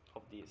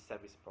of the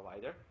service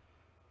provider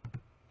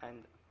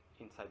and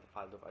inside the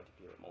file of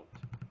IDP remote.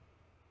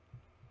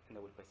 And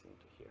I will paste it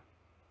into here,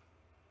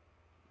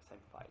 the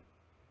same file.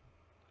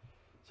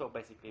 So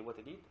basically what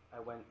I did, I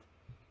went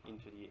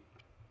into the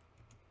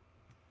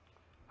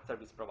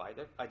service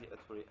provider,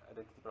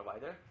 identity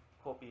provider,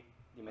 copy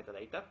the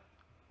metadata,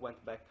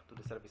 went back to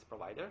the service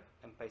provider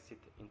and paste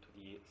it into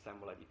the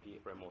SAML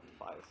IDP remote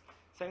files.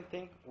 Same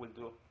thing I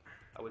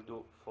will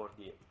do for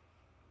the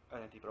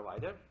identity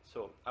provider.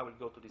 So I will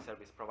go to the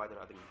service provider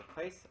admin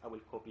interface, I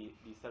will copy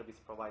the service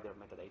provider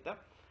metadata,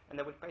 and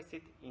I will paste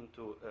it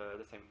into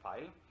the same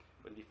file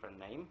with a different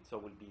name. So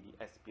it will be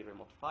the SP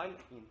remote file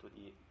into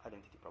the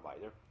identity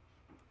provider.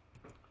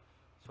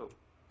 So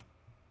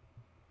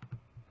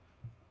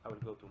I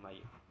will go to my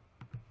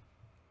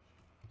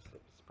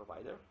service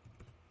provider,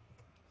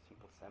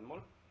 simple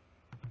SAML,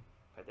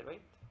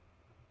 federate,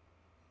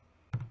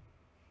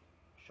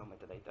 show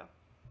metadata.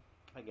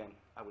 Again,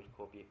 I will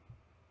copy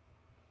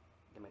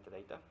the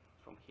metadata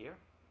from here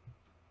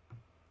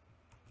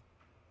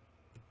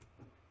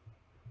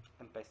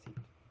and paste it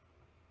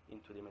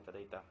into the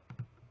metadata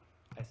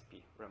SP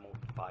remote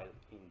file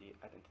in the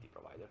identity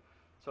provider.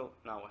 So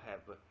now I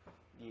have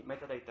the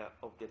metadata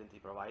of the identity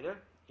provider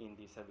in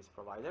the service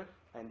provider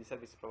and the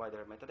service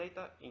provider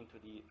metadata into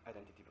the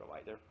identity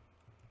provider.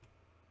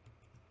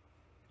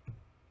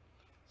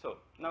 So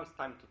now it's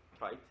time to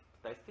try it,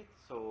 to test it.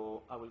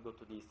 So I will go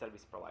to the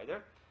service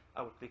provider,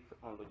 I will click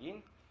on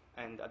login,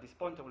 and at this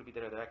point I will be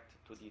redirected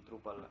to the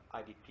Drupal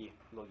IDP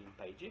login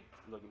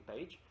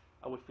page.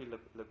 I will fill the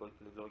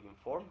login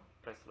form,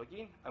 press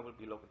login, I will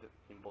be logged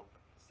in both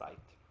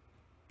sites.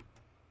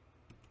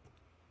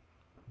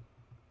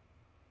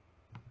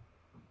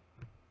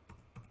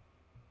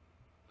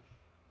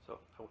 So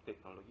I will click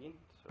on login.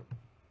 So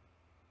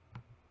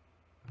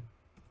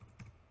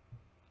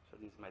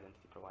this is my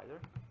identity provider,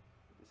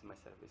 this is my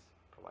service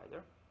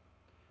provider.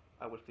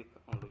 I will click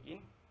on login.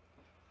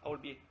 I will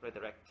be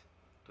redirected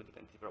to the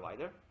identity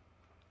provider.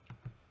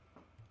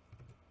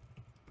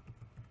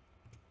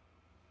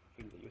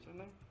 Fill the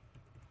username,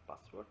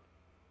 password,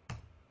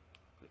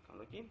 click on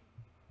login,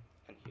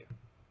 and here.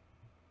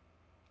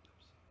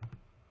 Oops.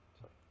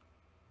 Sorry.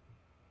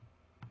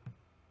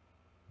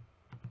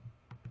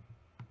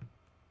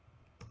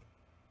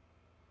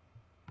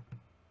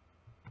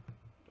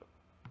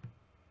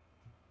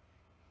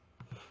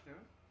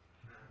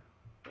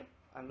 Okay.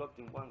 I'm logged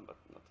in one, but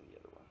not in the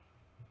other one.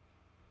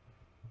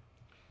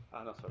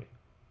 No, sorry.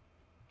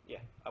 Yeah,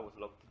 I was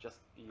logged. Just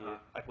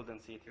I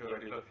couldn't see it here.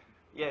 Because,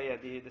 yeah.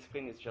 The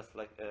screen is just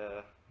like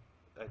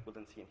I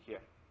couldn't see it here.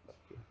 But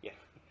yeah,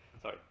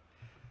 sorry.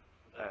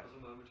 That was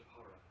a moment of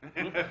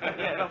horror.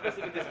 Yeah, no.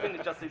 Basically, the screen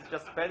is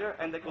just better,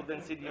 and I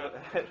couldn't see the.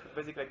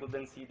 Basically, I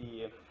couldn't see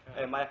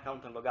the my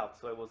account and logout.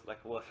 So I was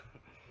like, what?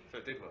 So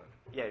it did work.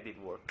 Yeah, it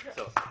did work.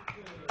 So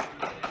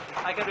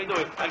I can redo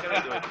it.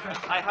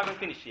 I haven't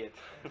finished yet.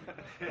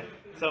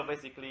 So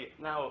basically,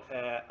 now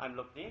I'm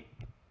logged in.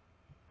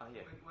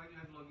 Yeah. Why do you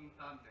have login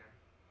tab there?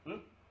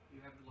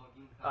 You have the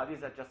login tab.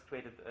 These are just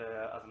created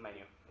as a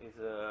menu.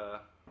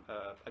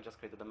 I just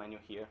created a menu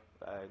here.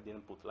 I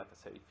didn't put, like I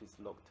said, if it's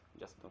logged,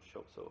 just don't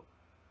show. So,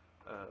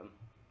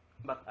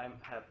 but I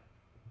have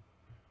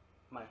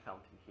my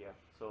account in here.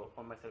 So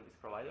on my service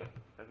provider,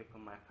 if I click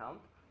on my account,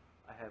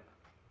 I have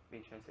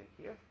Vincenzo in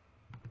here.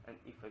 And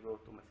if I go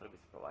to my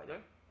service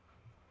provider,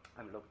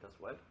 I'm logged as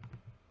well.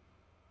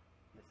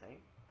 The same.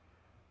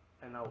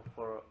 And now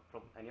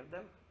from any of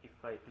them, if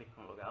I click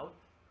on logout,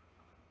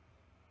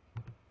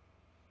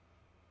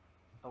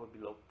 I will be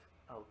logged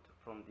out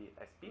from the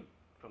SP,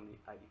 from the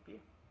IDP.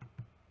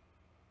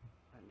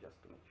 And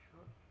just to make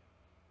sure,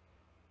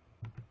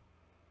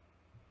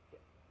 yeah,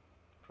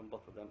 from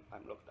both of them,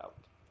 I'm logged out.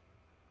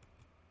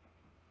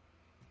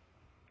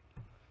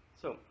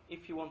 So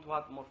if you want to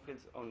add more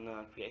fields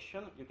on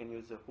creation, you can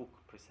use a hook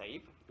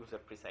presave, user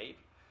presave.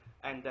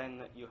 And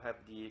then you have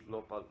the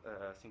global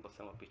simple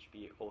SAML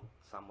PHP auth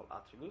SAML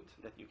attribute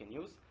that you can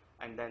use.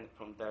 And then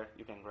from there,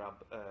 you can grab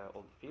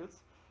all the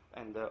fields.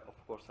 And of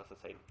course, as I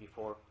said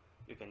before,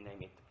 you can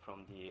name it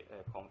from the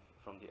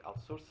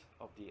outsource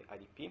of the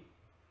IDP.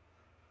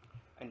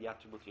 And the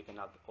attributes, you can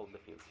add all the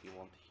fields you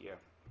want here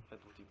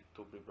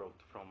to be brought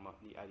from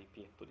the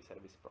IDP to the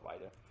service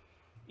provider.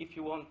 If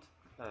you want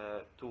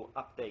to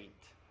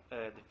update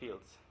the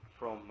fields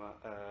from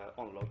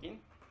on login,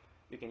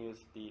 you can use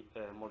the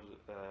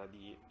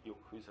the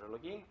user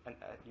login and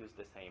use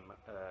the same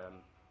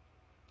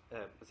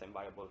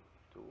variable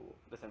to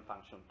the same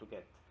function to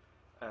get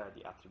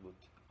the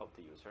attribute of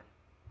the user.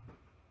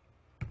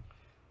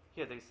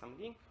 Here there is some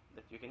link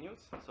that you can use.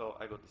 So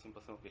I got the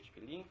simple SAML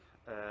PHP link,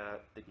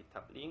 the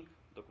GitHub link,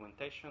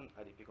 documentation,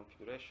 IDP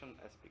configuration,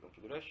 SP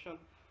configuration,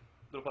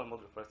 Drupal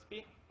module for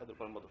SP, a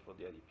Drupal module for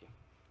the IDP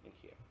in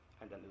here,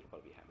 and then the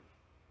Drupal VM.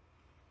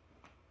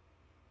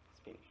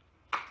 It's finished.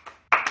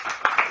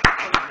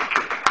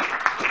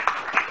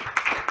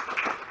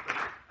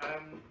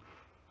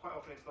 Quite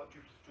often it's like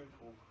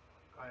Drupal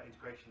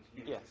integrations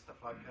use stuff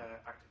like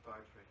Active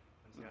Directory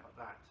and stuff like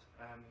that.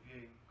 Have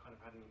you kind of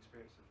had any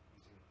experience of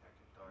using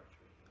Active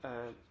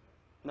Directory?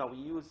 No,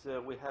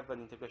 we have an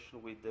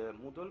integration with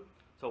Moodle,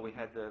 so we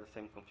had the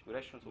same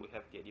configuration. So we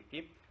have the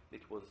IDP,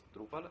 it was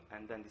Drupal,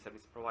 and then the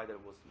service provider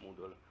was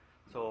Moodle.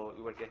 So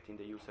we were getting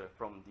the user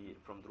from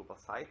Drupal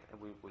site, and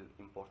we are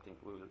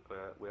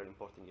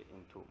importing it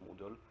into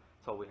Moodle.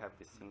 So we have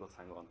this single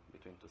sign-on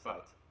between two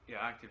sites. Yeah,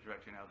 Active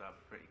Directory and LDAP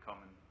are pretty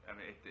common. I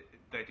mean,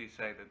 they do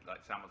say that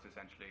like SAML is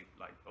essentially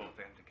like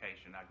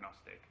authentication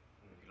agnostic,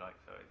 if you like.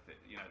 So it's,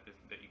 you know,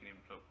 that you can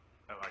even put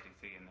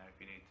OIDC in there if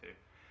you need to.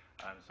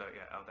 So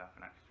yeah, LDAP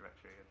and Active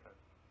Directory are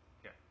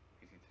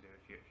easy to do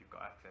if you've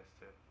got access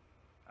to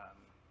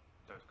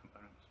those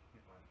components.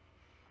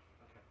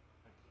 Okay,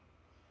 thanks.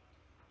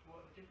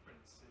 What are the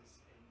differences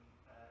in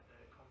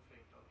the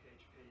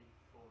config.php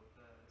for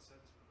the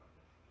service provider?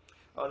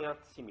 Oh, they are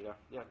similar.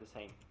 They are the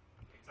same.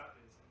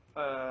 Exactly the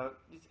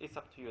same. It's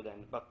up to you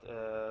then, but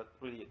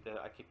really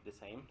I keep the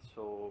same.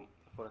 So,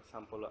 for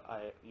example,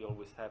 you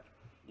always have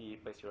the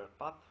base URL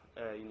path.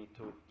 You need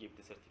to give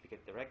the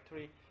certificate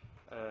directory,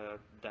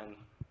 then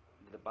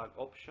the debug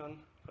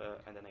option,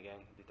 and then again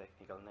the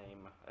technical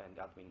name and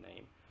the admin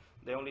name.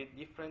 The only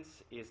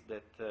difference is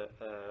that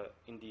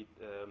in the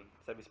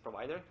service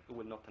provider, you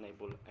will not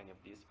enable any of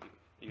these.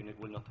 You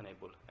will not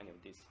enable any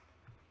of these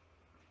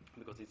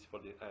because it's for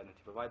the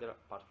native provider,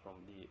 apart from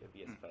the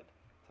VS-Fed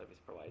service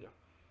provider.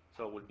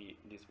 So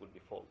this will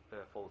be false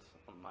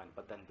on mine,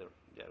 but then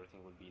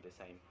everything will be the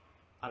same,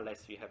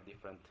 unless you have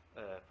different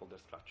folder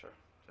structure.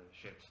 So the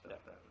shared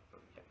stuff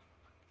there.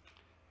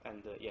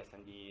 And yes,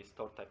 and the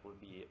store type will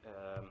be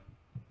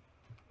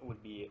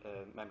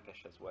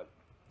memcache as well.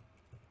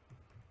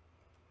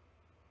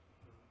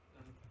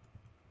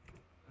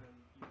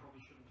 You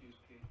probably shouldn't use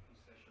PHP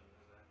session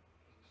as a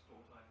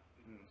store type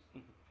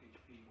because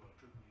PHP, well,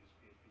 Drupal uses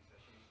PHP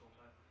session as store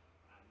type,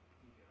 and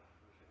you get a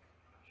horrific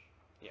crash.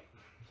 Yeah,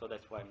 so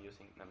that's why I'm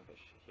using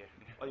memcache here.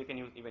 Or you can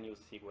even use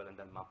SQL and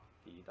then map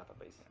the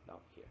database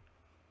down here.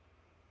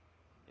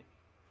 Yeah.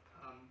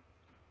 I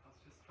was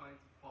just trying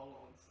to follow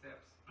all the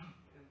steps,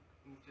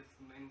 and just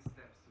many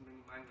steps, many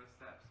minor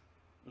steps.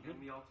 Can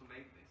we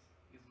automate this?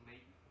 Use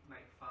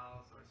make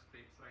files or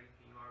scripts or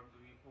anything, or do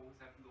we always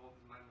have to do all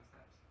these minor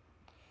steps?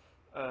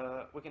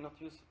 We cannot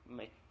use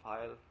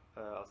makefile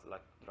as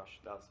like Drush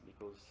does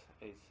because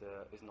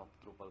it's not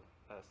Drupal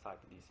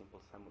site, the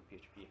simple SAML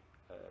PHP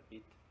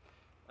bit.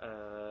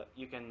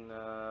 You can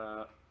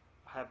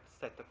have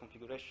set a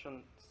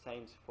configuration,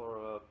 same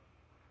for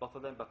both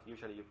of them, but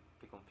usually you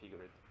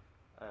pre-configure it.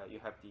 You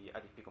have the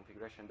IDP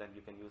configuration, then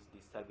you can use the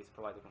service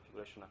provider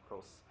configuration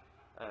across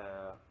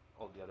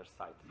all the other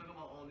sites. Talk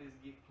about all these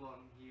git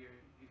clone here,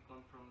 git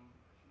clone from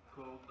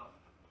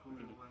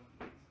code.google,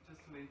 and it's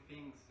just too many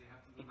things you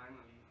have to do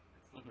manually.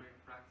 It's not very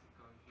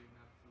practical if you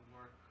have to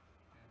work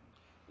and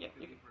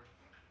deliver.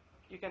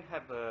 You can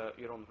have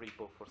your own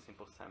repo for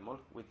simple SAML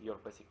with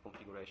your basic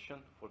configuration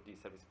for the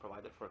service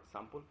provider, for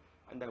example,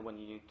 and then when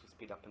you need to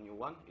speed up a new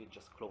one, you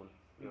just clone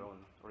your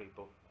own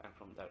repo, and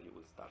from there you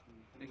will start.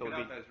 You can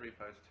add those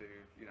repos to,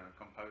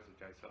 Composer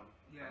JSON.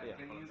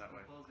 Can you use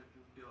Composer to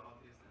build all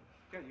this then?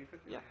 Yeah, you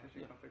could.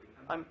 Configure.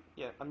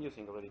 I'm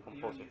using already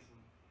Composer.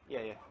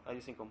 I'm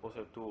using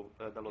Composer to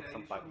download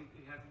some packages.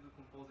 You have to do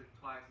Composer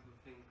twice to do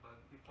things, but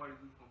before you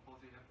do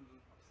Composer, you have to do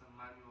some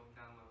manual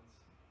downloads.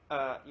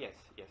 Yes.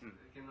 You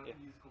cannot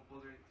use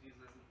Composer to use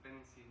as a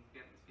dependency and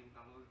get this thing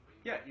downloaded for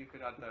you. Yeah, you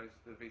could add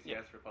the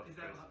VCS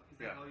repositories. Is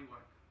that how you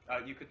work?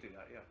 You could do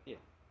that, yeah.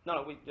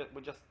 No, we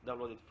just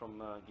downloaded from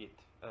Git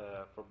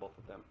for both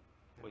of them.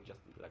 We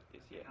just did like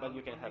this, But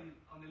you can have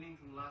on the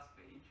links on the last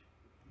page.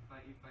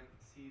 If I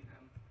see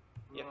them,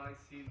 will I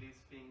see these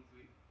things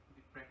with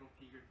the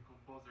pre-configured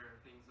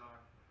Composer things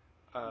are?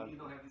 You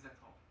don't have this at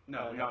all.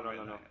 No.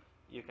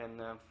 You can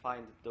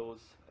find those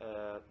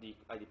the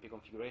IDP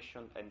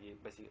configuration and the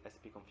basic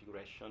SP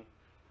configuration,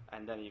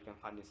 and then you can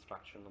find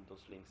instruction on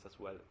those links as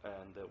well,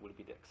 and will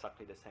be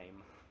exactly the same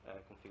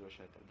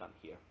configuration that I've done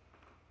here,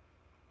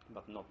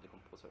 but not the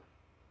Composer.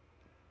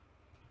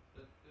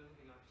 The only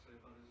thing I have to say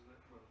about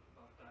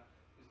that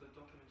is that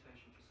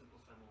documentation for simple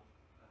SAML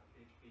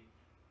PHP,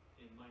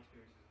 in my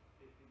experience,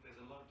 there's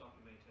a lot of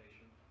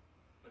documentation,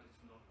 but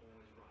it's not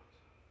always right.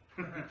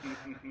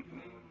 You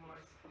may be more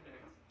expert.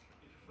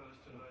 It refers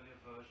to earlier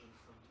versions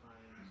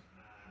sometimes,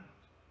 and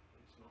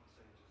it's not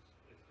the same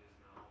as it is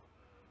now.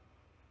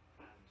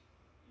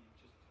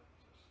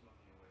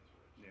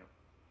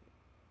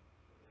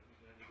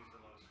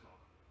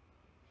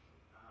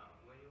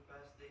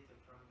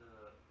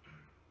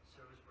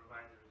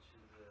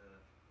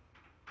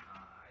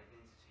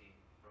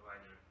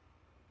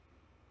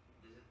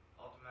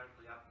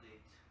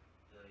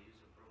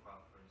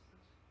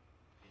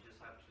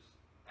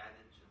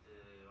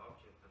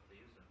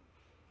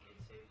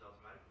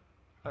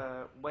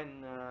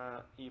 When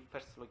you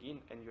first log in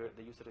and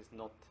the user is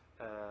not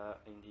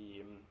in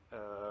the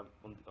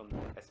on the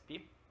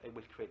SP, it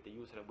will create the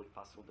user and will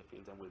pass all the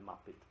fields and will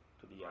map it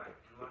to the Right. other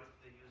And what fields.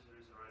 if the user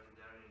is already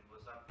there and it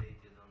was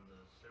updated on the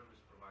service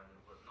provider,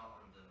 but not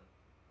on the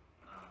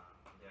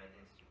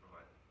identity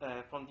provider?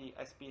 From the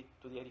SP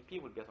to the IDP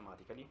will be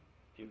automatically.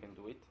 You can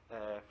do it.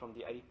 From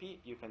the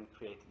IDP, you can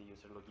create the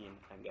user login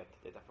and get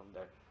data from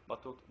there. But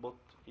what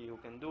you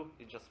can do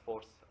is just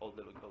force all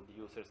the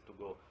users to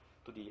go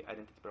to the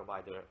identity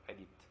provider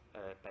edit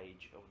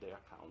page of their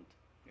account.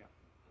 Yeah.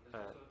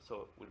 And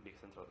So it will be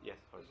central.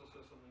 Yes, sorry. there's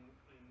also something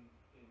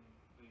in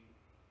the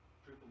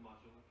Drupal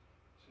module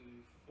to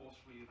force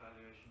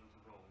re-evaluation of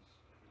the roles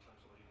every time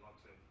somebody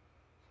logs in.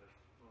 So if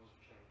roles have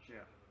changed,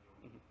 Yeah. then when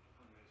you're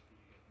on your ASP,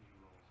 you get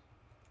new roles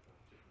or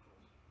different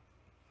roles.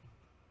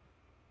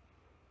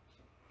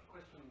 So a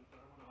question that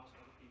I want to ask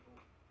other people: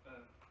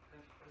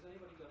 has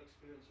anybody got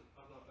experience of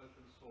other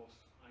open source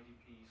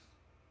IDPs?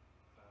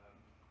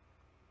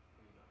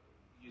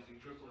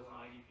 Using Drupal as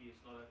an IDP, it's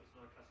not a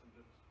custom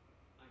built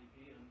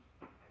IDP, and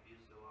I've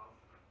used the OAuth.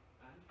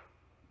 and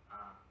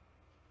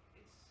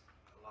It's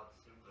a lot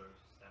simpler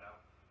to set up,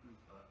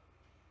 but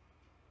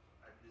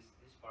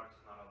this part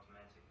is not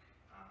automatic.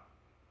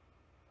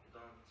 You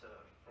don't,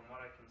 from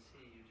what I can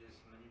see, you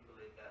just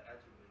manipulate that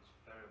attribute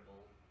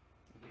variable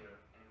here,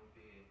 and it will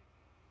be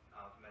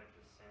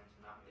automatically sent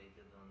and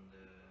updated on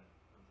the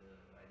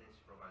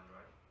identity provider,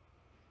 right?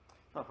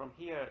 Now from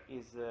here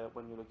is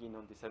when you log in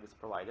on the service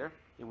provider,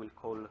 you will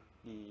call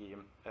the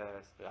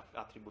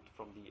attribute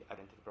from the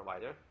identity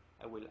provider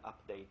and will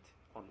update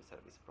on the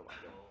service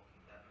provider. Oh,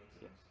 okay, that makes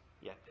sense.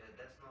 Yeah.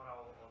 That's not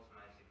all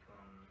automatic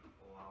on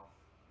OAuth.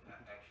 You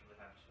actually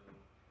have to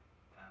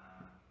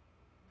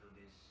do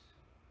this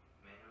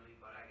manually,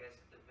 but I guess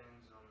it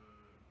depends on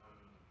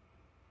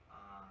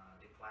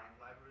the client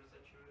libraries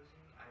that you're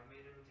using. I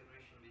made an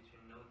integration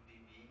between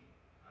NodeDB,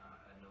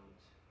 a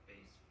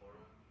node-based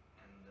forum,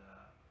 and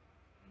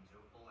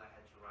Drupal. I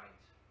had to write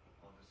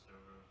all the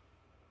server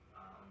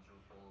on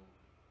Drupal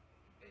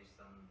based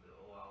on the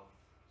OAuth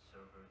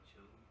server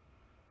too.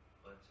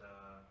 But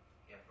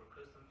yeah, for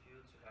custom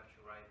fields, you have to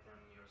write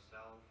them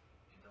yourself.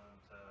 You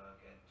don't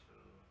get to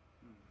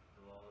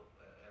do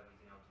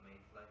everything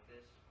automated like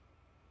this.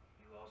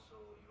 You are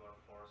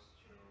forced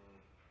to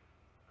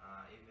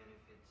even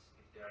if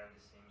they are in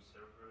the same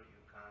server,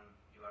 you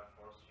are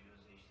forced to use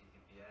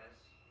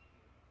HTTPS.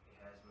 It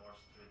has more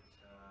strict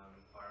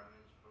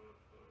requirements for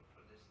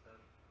this stuff.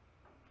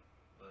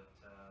 But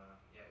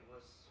yeah, it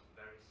was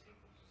very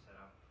simple to set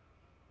up.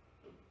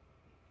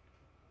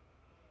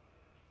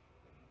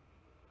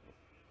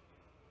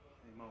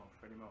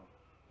 Any more? I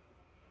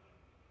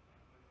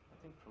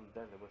think from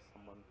there was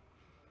someone.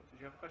 Did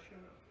you have a question?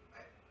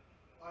 I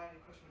had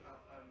a question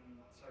about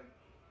so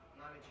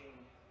managing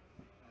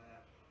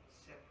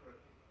separate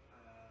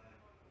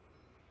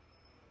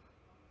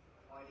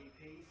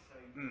IDPs. So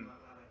you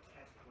might have a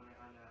test one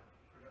and a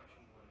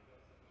production one,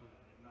 and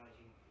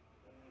managing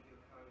all of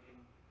your code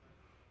in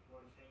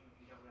one thing.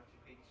 You don't have to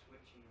keep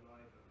switching them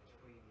over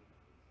between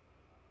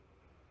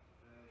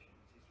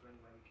versions. Is there any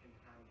way we can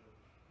handle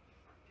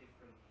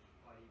different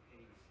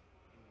IDPs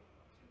in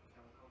simple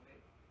SAML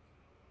config?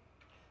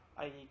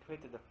 I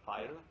created a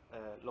file,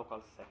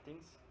 local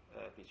settings,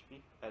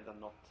 PHP, and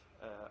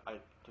I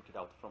took it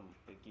out from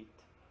the Git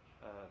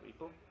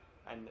repo,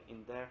 and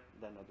in there,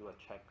 then I do a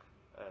check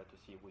to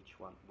see which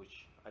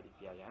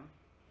IDP I am,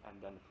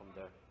 and then from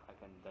there I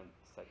can then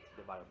set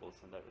the variables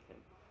and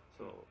everything.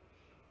 So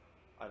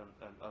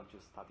I'll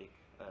just static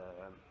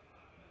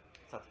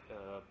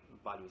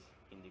values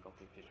in the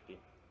config PHP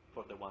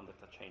for the one that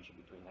are changing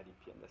between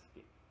IDP and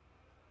SP.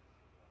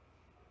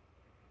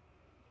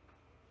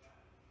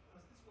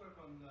 Does this work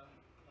on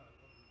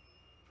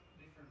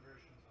different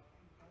versions of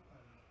Drupal?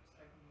 And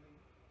secondly,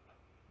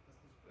 does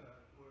this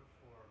work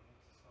for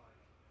multi-site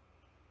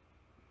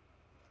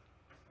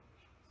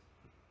installations?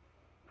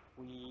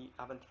 We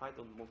haven't tried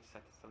on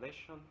multi-site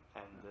installation,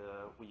 and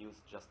we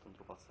use just on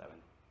Drupal 7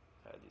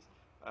 this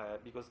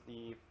because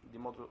the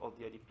module of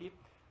the IDP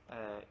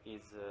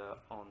is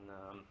on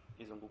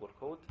Google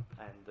Code,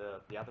 and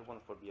the other one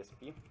for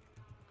BSP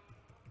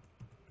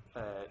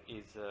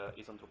is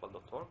on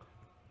Drupal.org.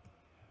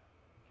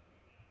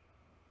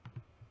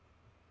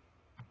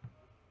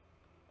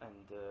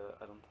 And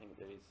I don't think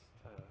there is,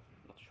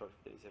 not sure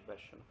if there is a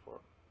version for,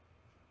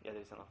 yeah,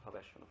 there is an alpha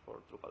version for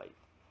Drupal 8.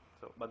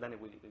 So, but then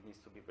it needs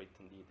to be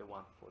written, the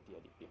one for the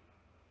IDP. So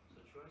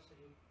to answer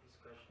this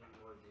question in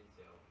more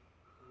detail,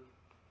 could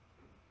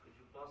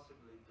you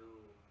possibly could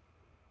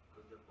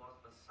a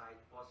site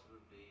possibly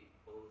be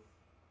both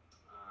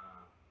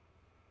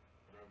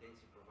an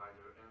identity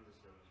provider and the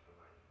service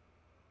provider?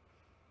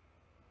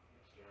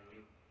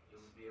 Then you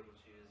would be able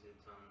to use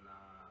it on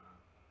a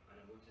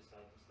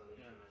multi-site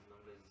installation as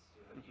long as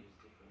you have used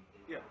different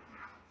data. Yeah.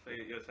 So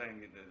you're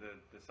saying that the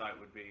site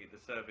would be,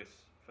 the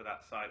service for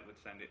that site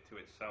would send it to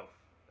itself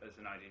as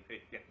an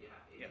IDP? Yeah.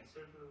 Yeah, it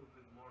certainly would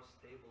be more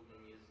stable than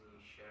using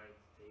shared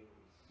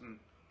tables.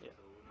 Yeah.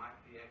 So it might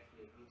be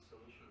actually a good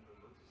solution for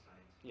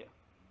multi-site. Yeah.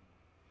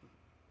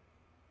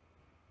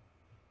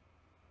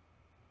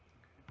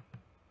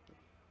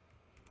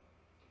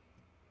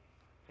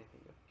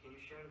 can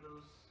you share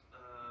those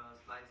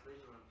slides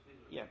later on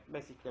Twitter? Yeah,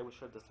 basically I will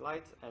share the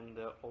slides, and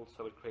also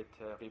I will create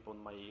a repo on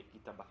my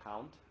GitHub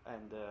account,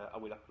 and I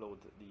will upload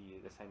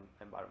the same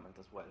environment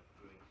as well.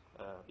 Great.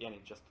 Yeah,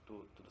 and just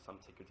to do some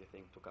security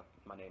thing, to cut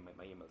my name and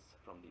my emails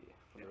from the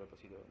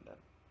repository, and then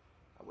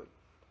I will.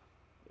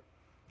 Yeah.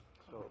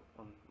 So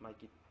on my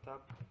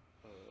GitHub.